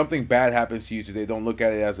 If something bad happens to you today, don't look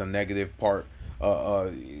at it as a negative part.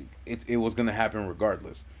 It was gonna happen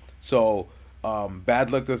regardless. So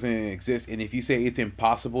bad luck doesn't exist, and if you say it's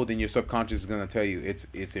impossible, then your subconscious is gonna tell you it's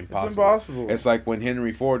impossible. It's impossible. It's like when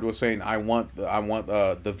Henry Ford was saying, I want the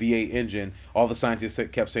V8 engine. All the scientists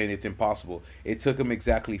kept saying it's impossible. It took him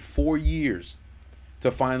exactly 4 years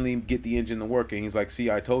to finally get the engine to work, and he's like, see,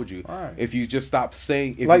 I told you. Right. If you just stop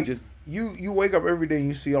saying, you wake up every day and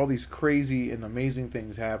you see all these crazy and amazing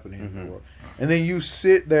things happening in the world, and then you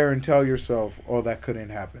sit there and tell yourself, oh, that couldn't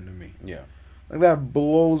happen to me. Yeah. Like, that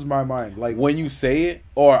blows my mind. Like, when you say it,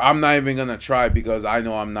 or I'm not even gonna try because I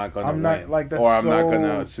know I'm not gonna win, that's or I'm not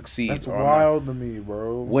gonna succeed. That's wild to me,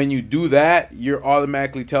 bro. When you do that, you're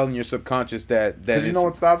automatically telling your subconscious that you know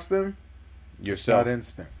what stops them? Yourself. It's not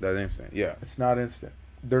instant. That instant, yeah. It's not instant.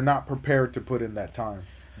 They're not prepared to put in that time.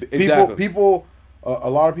 Exactly. People, a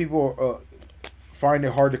lot of people find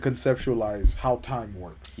it hard to conceptualize how time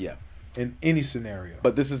works. Yeah. In any scenario.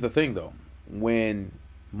 But this is the thing, though. When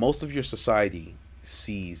most of your society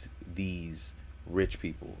sees these rich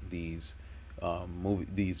people, these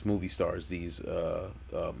movie stars, these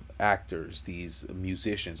actors, these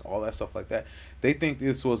musicians, all that stuff like that, they think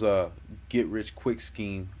this was a get rich quick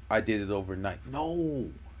scheme. I did it overnight.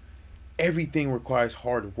 No, everything requires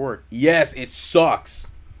hard work. Yes, it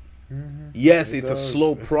sucks. Mm-hmm. Yes, It it's does. a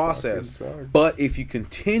slow It process, fucking sucks. but if you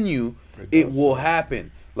continue, It it does will suck.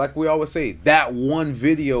 happen. Like we always say, that one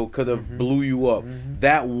video could have Mhm. blew you up. Mhm.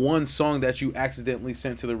 That one song that you accidentally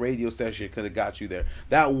sent to the radio station could have got you there.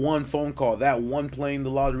 That one phone call, that one playing the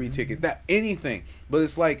lottery ticket, that anything. But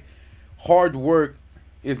it's like hard work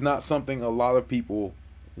is not something a lot of people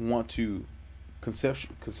want to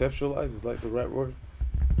conceptualize. Is like the right word?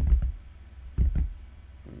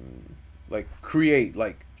 Like create,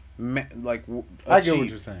 like achieve. I get what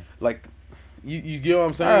you're saying. Like you get what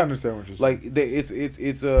I'm saying? I understand what you're saying. Like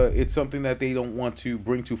it's something that they don't want to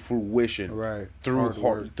bring to fruition right. through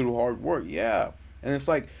hard work. Yeah, and it's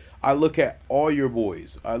like I look at all your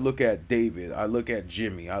boys. I look at David. I look at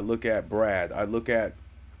Jimmy. I look at Brad. I look at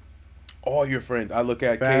all your friends. I look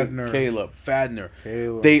at Caleb, Fadner.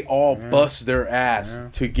 They all bust their ass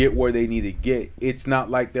to get where they need to get. It's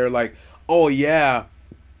not like they're like, oh yeah,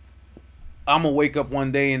 I'm going to wake up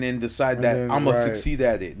one day and then decide that I'm going to succeed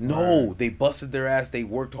at it. No, they busted their ass. They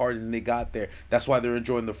worked hard and they got there. That's why they're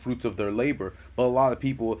enjoying the fruits of their labor. But a lot of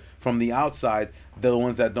people from the outside, the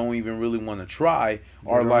ones that don't even really want to try,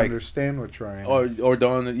 are like, understand what trying is. Or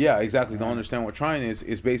don't, don't understand what trying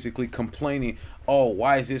is basically complaining, oh,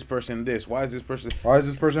 why is this person this? Why does this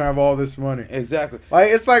person have all this money? Exactly. Like,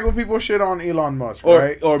 it's like when people shit on Elon Musk, or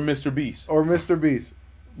right? Or Mr. Beast. Or Mr. Beast.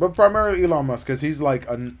 But primarily Elon Musk, because he's like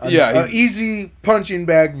an easy punching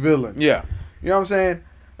bag villain. Yeah. You know what I'm saying?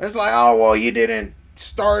 It's like, oh, well, he didn't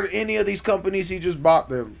start any of these companies. He just bought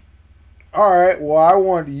them. All right, well, I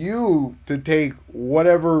want you to take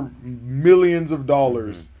whatever millions of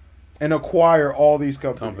dollars and acquire all these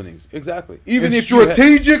companies. Exactly. Even if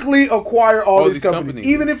strategically acquire all these companies.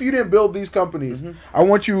 Even if you didn't build these companies, I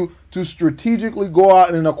want you to strategically go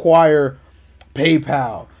out and acquire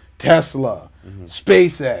PayPal, Tesla,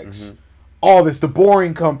 SpaceX, all this, the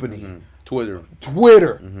Boring Company, Twitter.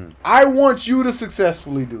 I want you to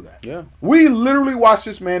successfully do that. Yeah. We literally watched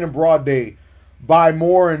this man in broad day buy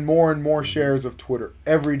more and more and more shares of Twitter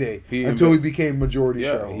every day until he became majority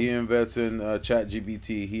shareholder. He invests in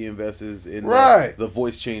ChatGPT. He invests in the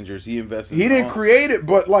voice changers. He invests. He didn't create it,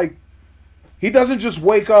 but like, he doesn't just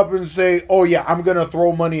wake up and say, "Oh yeah, I'm gonna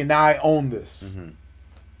throw money and now I own this."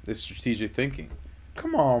 It's strategic thinking.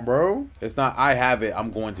 Come on, bro. It's not I have it, I'm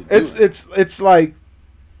going to do it. It's like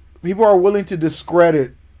people are willing to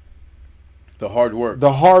discredit the hard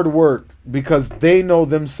work. Because they know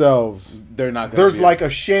themselves. They're not. There's like a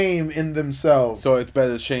shame in themselves. So it's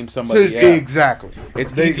better to shame somebody else. Exactly.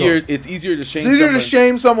 It's easier. It's easier to shame. It's easier to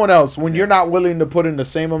shame someone else when you're not willing to put in the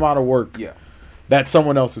same amount of work. That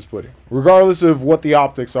someone else is putting, regardless of what the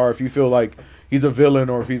optics are. If you feel like he's a villain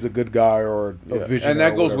or if he's a good guy or a visionary, and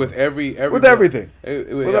that goes with everything. With everything.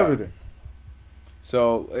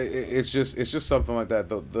 So it's just something like that.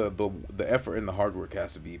 The effort and the hard work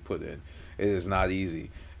has to be put in. It is not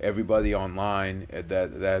easy. Everybody online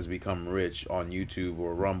that has become rich on YouTube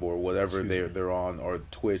or Rumble or whatever they're on, or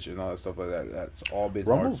Twitch and all that stuff like that. That's all been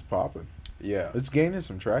Rumble's popping. Yeah, it's gaining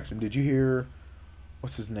some traction. Did you hear?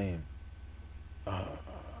 What's his name?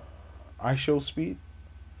 I Show Speed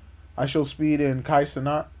and Kai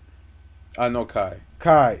Cenat. I know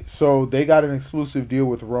Kai. So they got an exclusive deal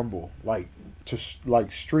with Rumble, to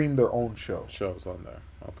stream their own shows on there.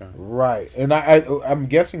 Okay. Right, and I'm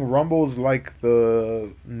guessing Rumble is like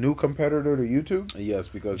the new competitor to YouTube. Yes,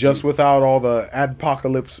 because just without all the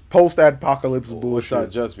post-adpocalypse bullshit. Well, it's not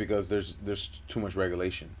just because there's too much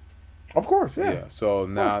regulation. Of course, yeah. So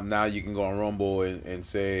now you can go on Rumble and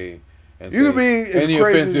say. And you could be any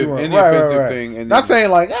offensive thing. And not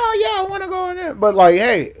saying like, oh yeah, I want to go in there, but like,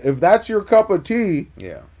 hey, if that's your cup of tea,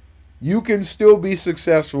 you can still be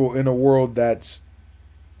successful in a world that's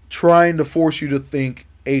trying to force you to think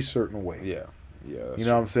a certain way. Yeah. You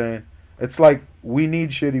know what I'm saying? It's like we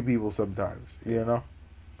need shitty people sometimes, you know,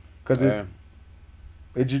 because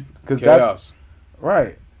that's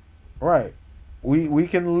right. We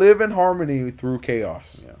can live in harmony through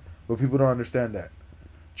chaos, but people don't understand that.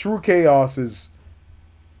 True chaos is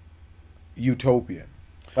utopian.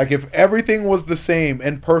 Like if everything was the same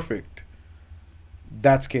and perfect,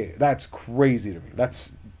 that's chaos. That's crazy to me.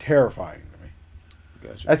 That's terrifying to me.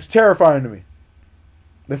 Gotcha. That's terrifying to me.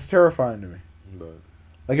 But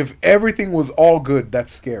like if everything was all good,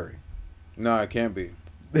 that's scary. No, it can't be.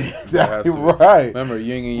 That- has to be. right. Remember,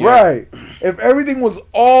 yin and yang. Right. If everything was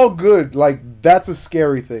all good, like, that's a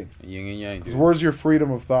scary thing. Yin and yang. 'Cause Dude. where's your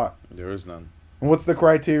freedom of thought? There is none. And what's the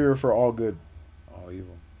criteria for all good? All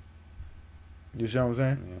evil. You see what I'm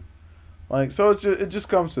saying? Yeah. Like, so it just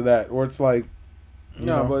comes to that, where it's like, you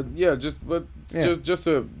No, know, but yeah, just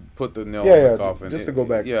to put the nail Yeah, on yeah, the coffin. just to go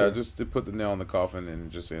back Yeah, to- just to put the nail on the coffin and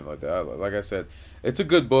just say it like that. Like I said, it's a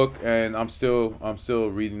good book, and I'm still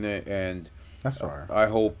reading it, and that's fire. I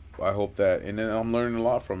hope that, and then I'm learning a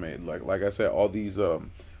lot from it. Like I said, all these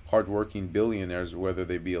hardworking billionaires, whether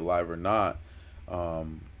they be alive or not,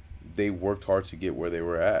 they worked hard to get where they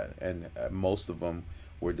were at, and most of them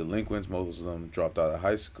were delinquents. Most of them dropped out of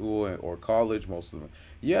high school or college. Most of them,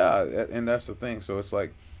 yeah, and that's the thing. So it's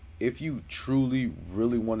like, if you truly,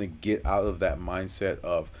 really want to get out of that mindset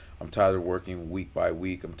of, I'm tired of working week by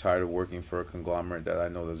week, I'm tired of working for a conglomerate that I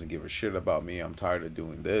know doesn't give a shit about me, I'm tired of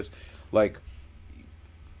doing this, like,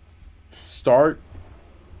 start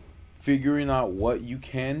figuring out what you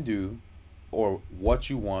can do, or what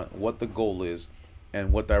you want, what the goal is,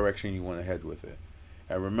 and what direction you want to head with it.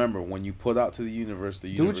 And remember, when you put out to the universe,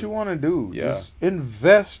 Do what you want to do. Yeah. Just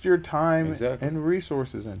invest your time Exactly. and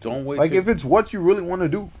resources into Don't it. wait Like, till- if it's what you really want to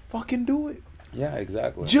do, fucking do it. Yeah,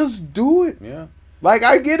 exactly. Just do it. Yeah. Like,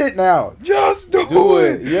 I get it now. Just do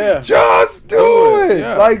it. Yeah. Just do Do it. it,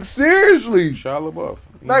 yeah. Like, seriously. Shia LaBeouf.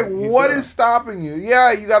 Like, what is stopping you?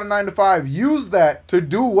 Yeah, you got a 9 to 5. Use that to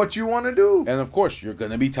do what you want to do. And of course, you're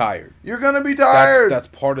gonna be tired. You're gonna be tired. That's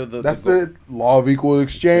part of the. That's goal. the law of equal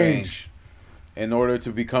exchange. In order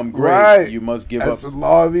to become great, Right. you must give That's up. the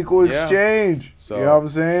law of equal Yeah. exchange. So, you know what I'm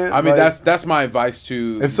saying? I mean, Like, that's my advice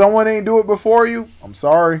to. if someone ain't do it before you, I'm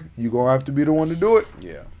sorry. You gonna have to be the one to do it.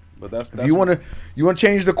 Yeah, but that's If you wanna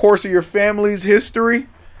change the course of your family's history,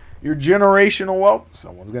 your generational wealth,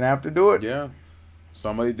 someone's gonna have to do it. Yeah,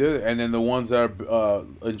 somebody did it, and then the ones that are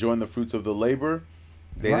enjoying the fruits of the labor,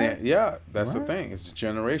 they Right. didn't. Yeah, that's the Right. thing. It's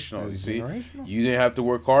generational. It's you see, generational. you didn't have to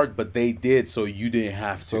work hard, but they did, so you didn't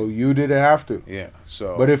have to. So you didn't have to. Yeah.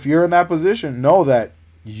 So. But if you're in that position, know that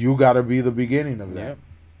you gotta be the beginning of that. yeah.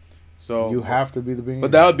 So You have to be the beginning.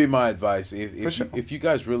 But that would be my advice. For If sure. if you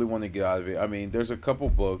guys really want to get out of it, I mean, there's a couple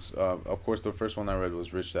books. Of course, the first one I read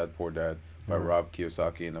was Rich Dad Poor Dad by Mhm. Rob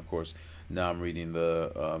Kiyosaki, and of course, now I'm reading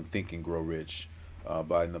the Think and Grow Rich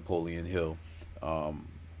by Napoleon Hill.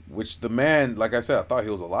 Which the man, like I said, I thought he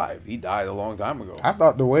was alive. He died a long time ago. I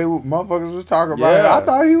thought the way motherfuckers was talking about it, Yeah. I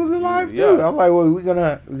thought he was alive too. Yeah. I'm like, well, we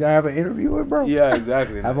gonna have an interview with bro. Yeah,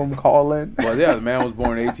 exactly. Have him call in. Well, yeah, the man was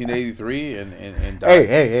born in 1883 and died.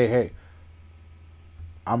 Hey.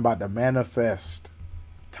 I'm about to manifest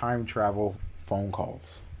time travel phone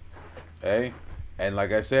calls. Hey, and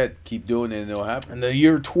like I said, keep doing it and it'll happen. In the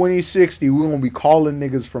year 2060, we're gonna be calling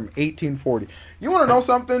niggas from 1840. You wanna know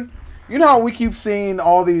something? You know how we keep seeing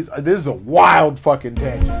all these. This is a wild fucking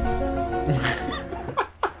tangent.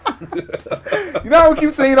 You know how we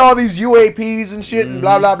keep seeing all these UAPs and shit and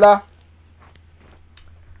blah blah blah.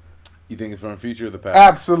 You think it's from the future or the past?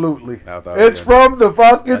 Absolutely. I thought It's you from the I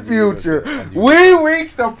fucking knew you were gonna future. say- I knew you We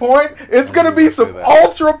reached a point. It's I going to knew you be were some gonna say that.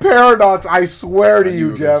 ultra paradox. I swear to I knew you,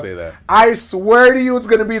 were gonna Jeff. say that. I swear to you, it's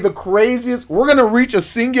going to be the craziest. We're going to reach a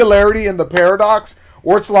singularity in the paradox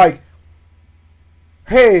where it's like,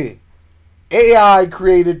 hey, AI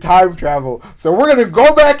created time travel. So we're going to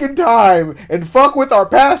go back in time and fuck with our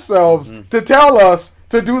past selves to tell us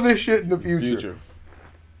to do this shit in the future.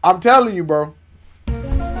 I'm telling you, bro.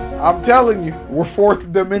 I'm telling you, we're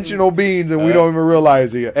fourth dimensional beings and we don't even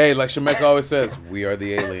realize it yet. Hey, like Shemek always says, we are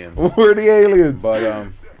the aliens. We're the aliens. But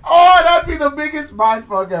Oh, that'd be the biggest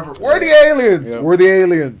mindfuck ever. We're the aliens. Yep. We're the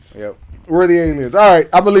aliens. yep, We're the aliens. All right,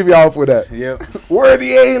 I'm gonna leave you off with that. yep. We're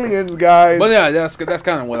the aliens, guys. But yeah, that's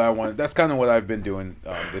kind of what I want. That's kind of what I've been doing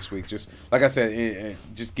this week. Just like I said,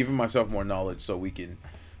 just giving myself more knowledge so we can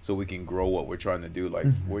grow what we're trying to do. Like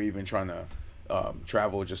we're even trying to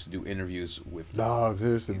travel just to do interviews with. Dog,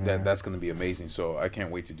 seriously, man. That's going to be amazing. So I can't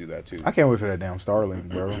wait to do that too. I can't wait for that damn Starlink,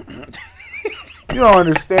 bro. You don't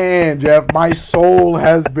understand, Jeff. My soul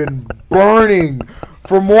has been burning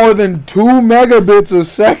for more than 2 megabits a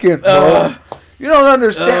second, bro. You don't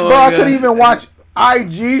understand, Oh bro. my I couldn't God. even watch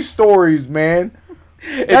IG stories, man.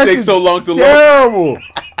 It That takes shit's so long to load. terrible.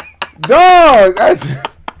 Dog, that's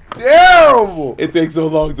terrible. It takes so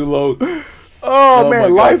long to load. Oh, Oh, my man,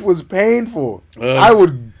 God. life was painful. Ugh. I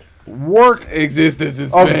would work Existence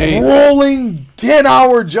is a pain. rolling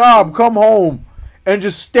 10-hour job, come home, and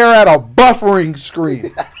just stare at a buffering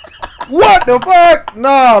screen. What the fuck?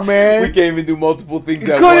 Nah, man. We can't even do multiple things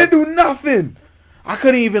You at couldn't once. do nothing. I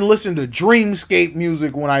couldn't even listen to Dreamscape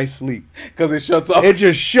music when I sleep. Because it shuts off. It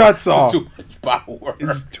just shuts off. It's too much. power.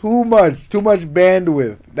 It's too much. Too much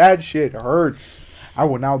bandwidth. That shit hurts. I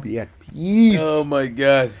will now be at peace. Oh my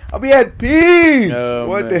god. I'll be at peace. Oh,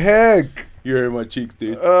 What man. the heck? You're hurting my cheeks,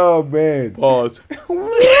 dude. Oh man. Pause.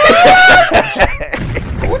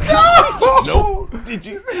 No. Did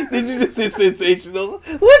you just say sensational?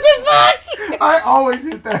 What the fuck? I always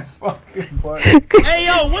hit that fucking button. Hey,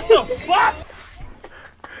 yo, what the fuck?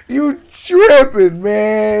 You tripping,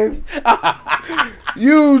 man.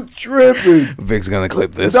 You tripping. Vic's gonna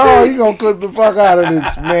clip this. Dog, you gonna clip the fuck out of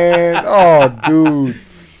this, man. Oh, dude.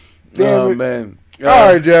 Damn Oh it. man.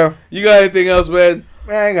 All right, Jeff. You got anything else, man?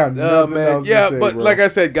 Man, I ain't got nothing Oh man, else yeah, to say, but bro. like I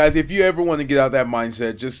said, guys, if you ever want to get out that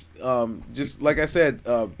mindset, just like I said,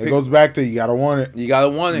 It goes back to you gotta want it. you gotta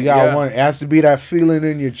want it. You gotta yeah. want it. It has to be that feeling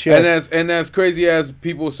in your chest. And as crazy as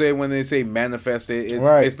people say when they say manifest it,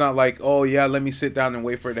 it's not like, oh yeah, let me sit down and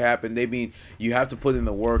wait for it to happen. They mean you have to put in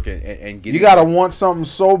the work and get. You gotta want something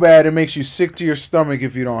so bad it makes you sick to your stomach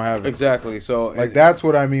if you don't have it. exactly. So Like that's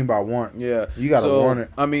what I mean by want. yeah, You gotta want it.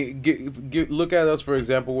 I mean, look at us for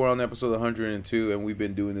example. We're on episode 102, and we've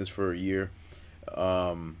been doing this for a year.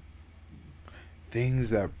 Things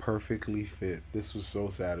that perfectly fit. This was so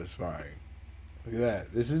satisfying. Look at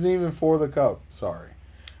that. This isn't even for the cup. Sorry.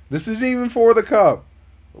 This isn't even for the cup.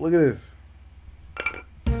 Look at this.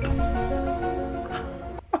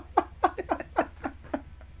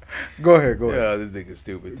 Go ahead. Yeah, this nigga's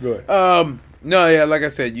stupid. Go ahead. No, yeah, like I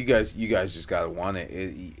said, you guys just gotta want it,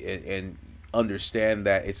 and understand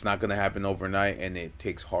that it's not gonna happen overnight, and it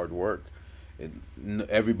takes hard work.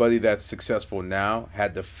 Everybody that's successful now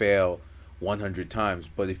had to fail 100 times,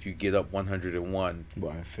 but if you get up 101, Boy,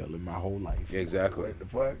 I failed in my whole life. exactly, What the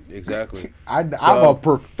fuck? exactly. I'm a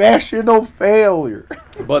professional failure.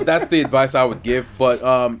 But that's the advice I would give. But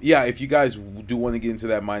yeah, if you guys do want to get into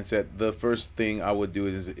that mindset, the first thing I would do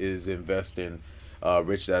is invest in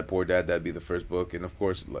Rich Dad Poor Dad. That'd be the first book, and of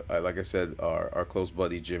course, like I said, our close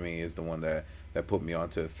buddy Jimmy is the one that put me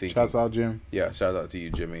onto thinking. Shouts out, Jim. Yeah, shout out to you,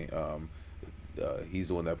 Jimmy. He's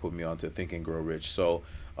the one that put me onto Think and Grow Rich. So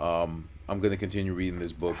I'm going to continue reading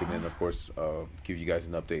this book, and then, of course, give you guys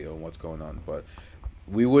an update on what's going on. But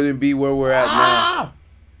we wouldn't be where we're at now.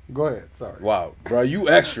 Go ahead. Sorry. Wow, bro, you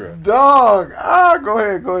extra. Dog. Go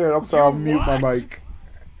ahead. I'm sorry. I'll mute my mic.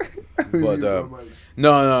 But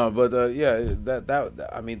but yeah, that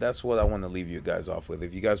I mean, that's what I want to leave you guys off with.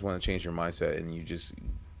 If you guys want to change your mindset and you just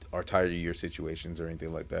are tired of your situations or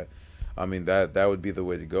anything like that, I mean, that would be the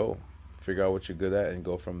way to go. Figure out what you're good at and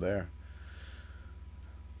go from there.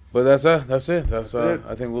 But that's it. That's it.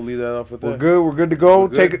 I think we'll leave that off with We're that. good. We're good to go.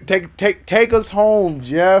 We're good. Take us home,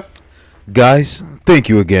 Jeff. Guys, thank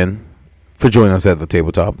you again for joining us at the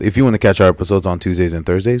tabletop. If you want to catch our episodes on Tuesdays and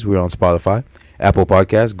Thursdays, we're on Spotify, Apple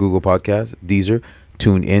Podcasts, Google Podcasts, Deezer,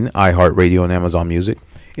 TuneIn, iHeartRadio, and Amazon Music.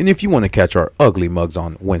 And if you want to catch our ugly mugs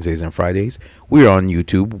on Wednesdays and Fridays, we are on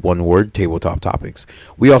YouTube, one word, Tabletop Topics.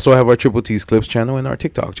 We also have our Triple T's Clips channel and our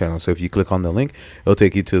TikTok channel. So if you click on the link, it'll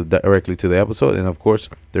take you directly to the episode. And of course,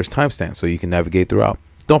 there's timestamps so you can navigate throughout.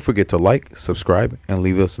 Don't forget to like, subscribe, and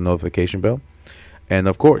leave us a notification bell. And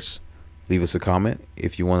of course, leave us a comment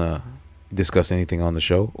if you want to discuss anything on the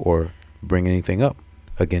show or bring anything up.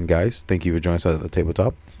 Again, guys, thank you for joining us at the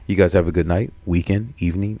tabletop. You guys have a good night, weekend,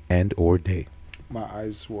 evening, and or day. My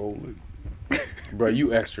eyes swollen. Bro,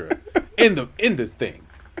 you extra. In the thing.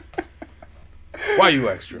 Why you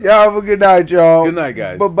extra? Y'all have a good night, y'all. Good night,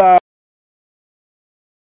 guys. Bye-bye.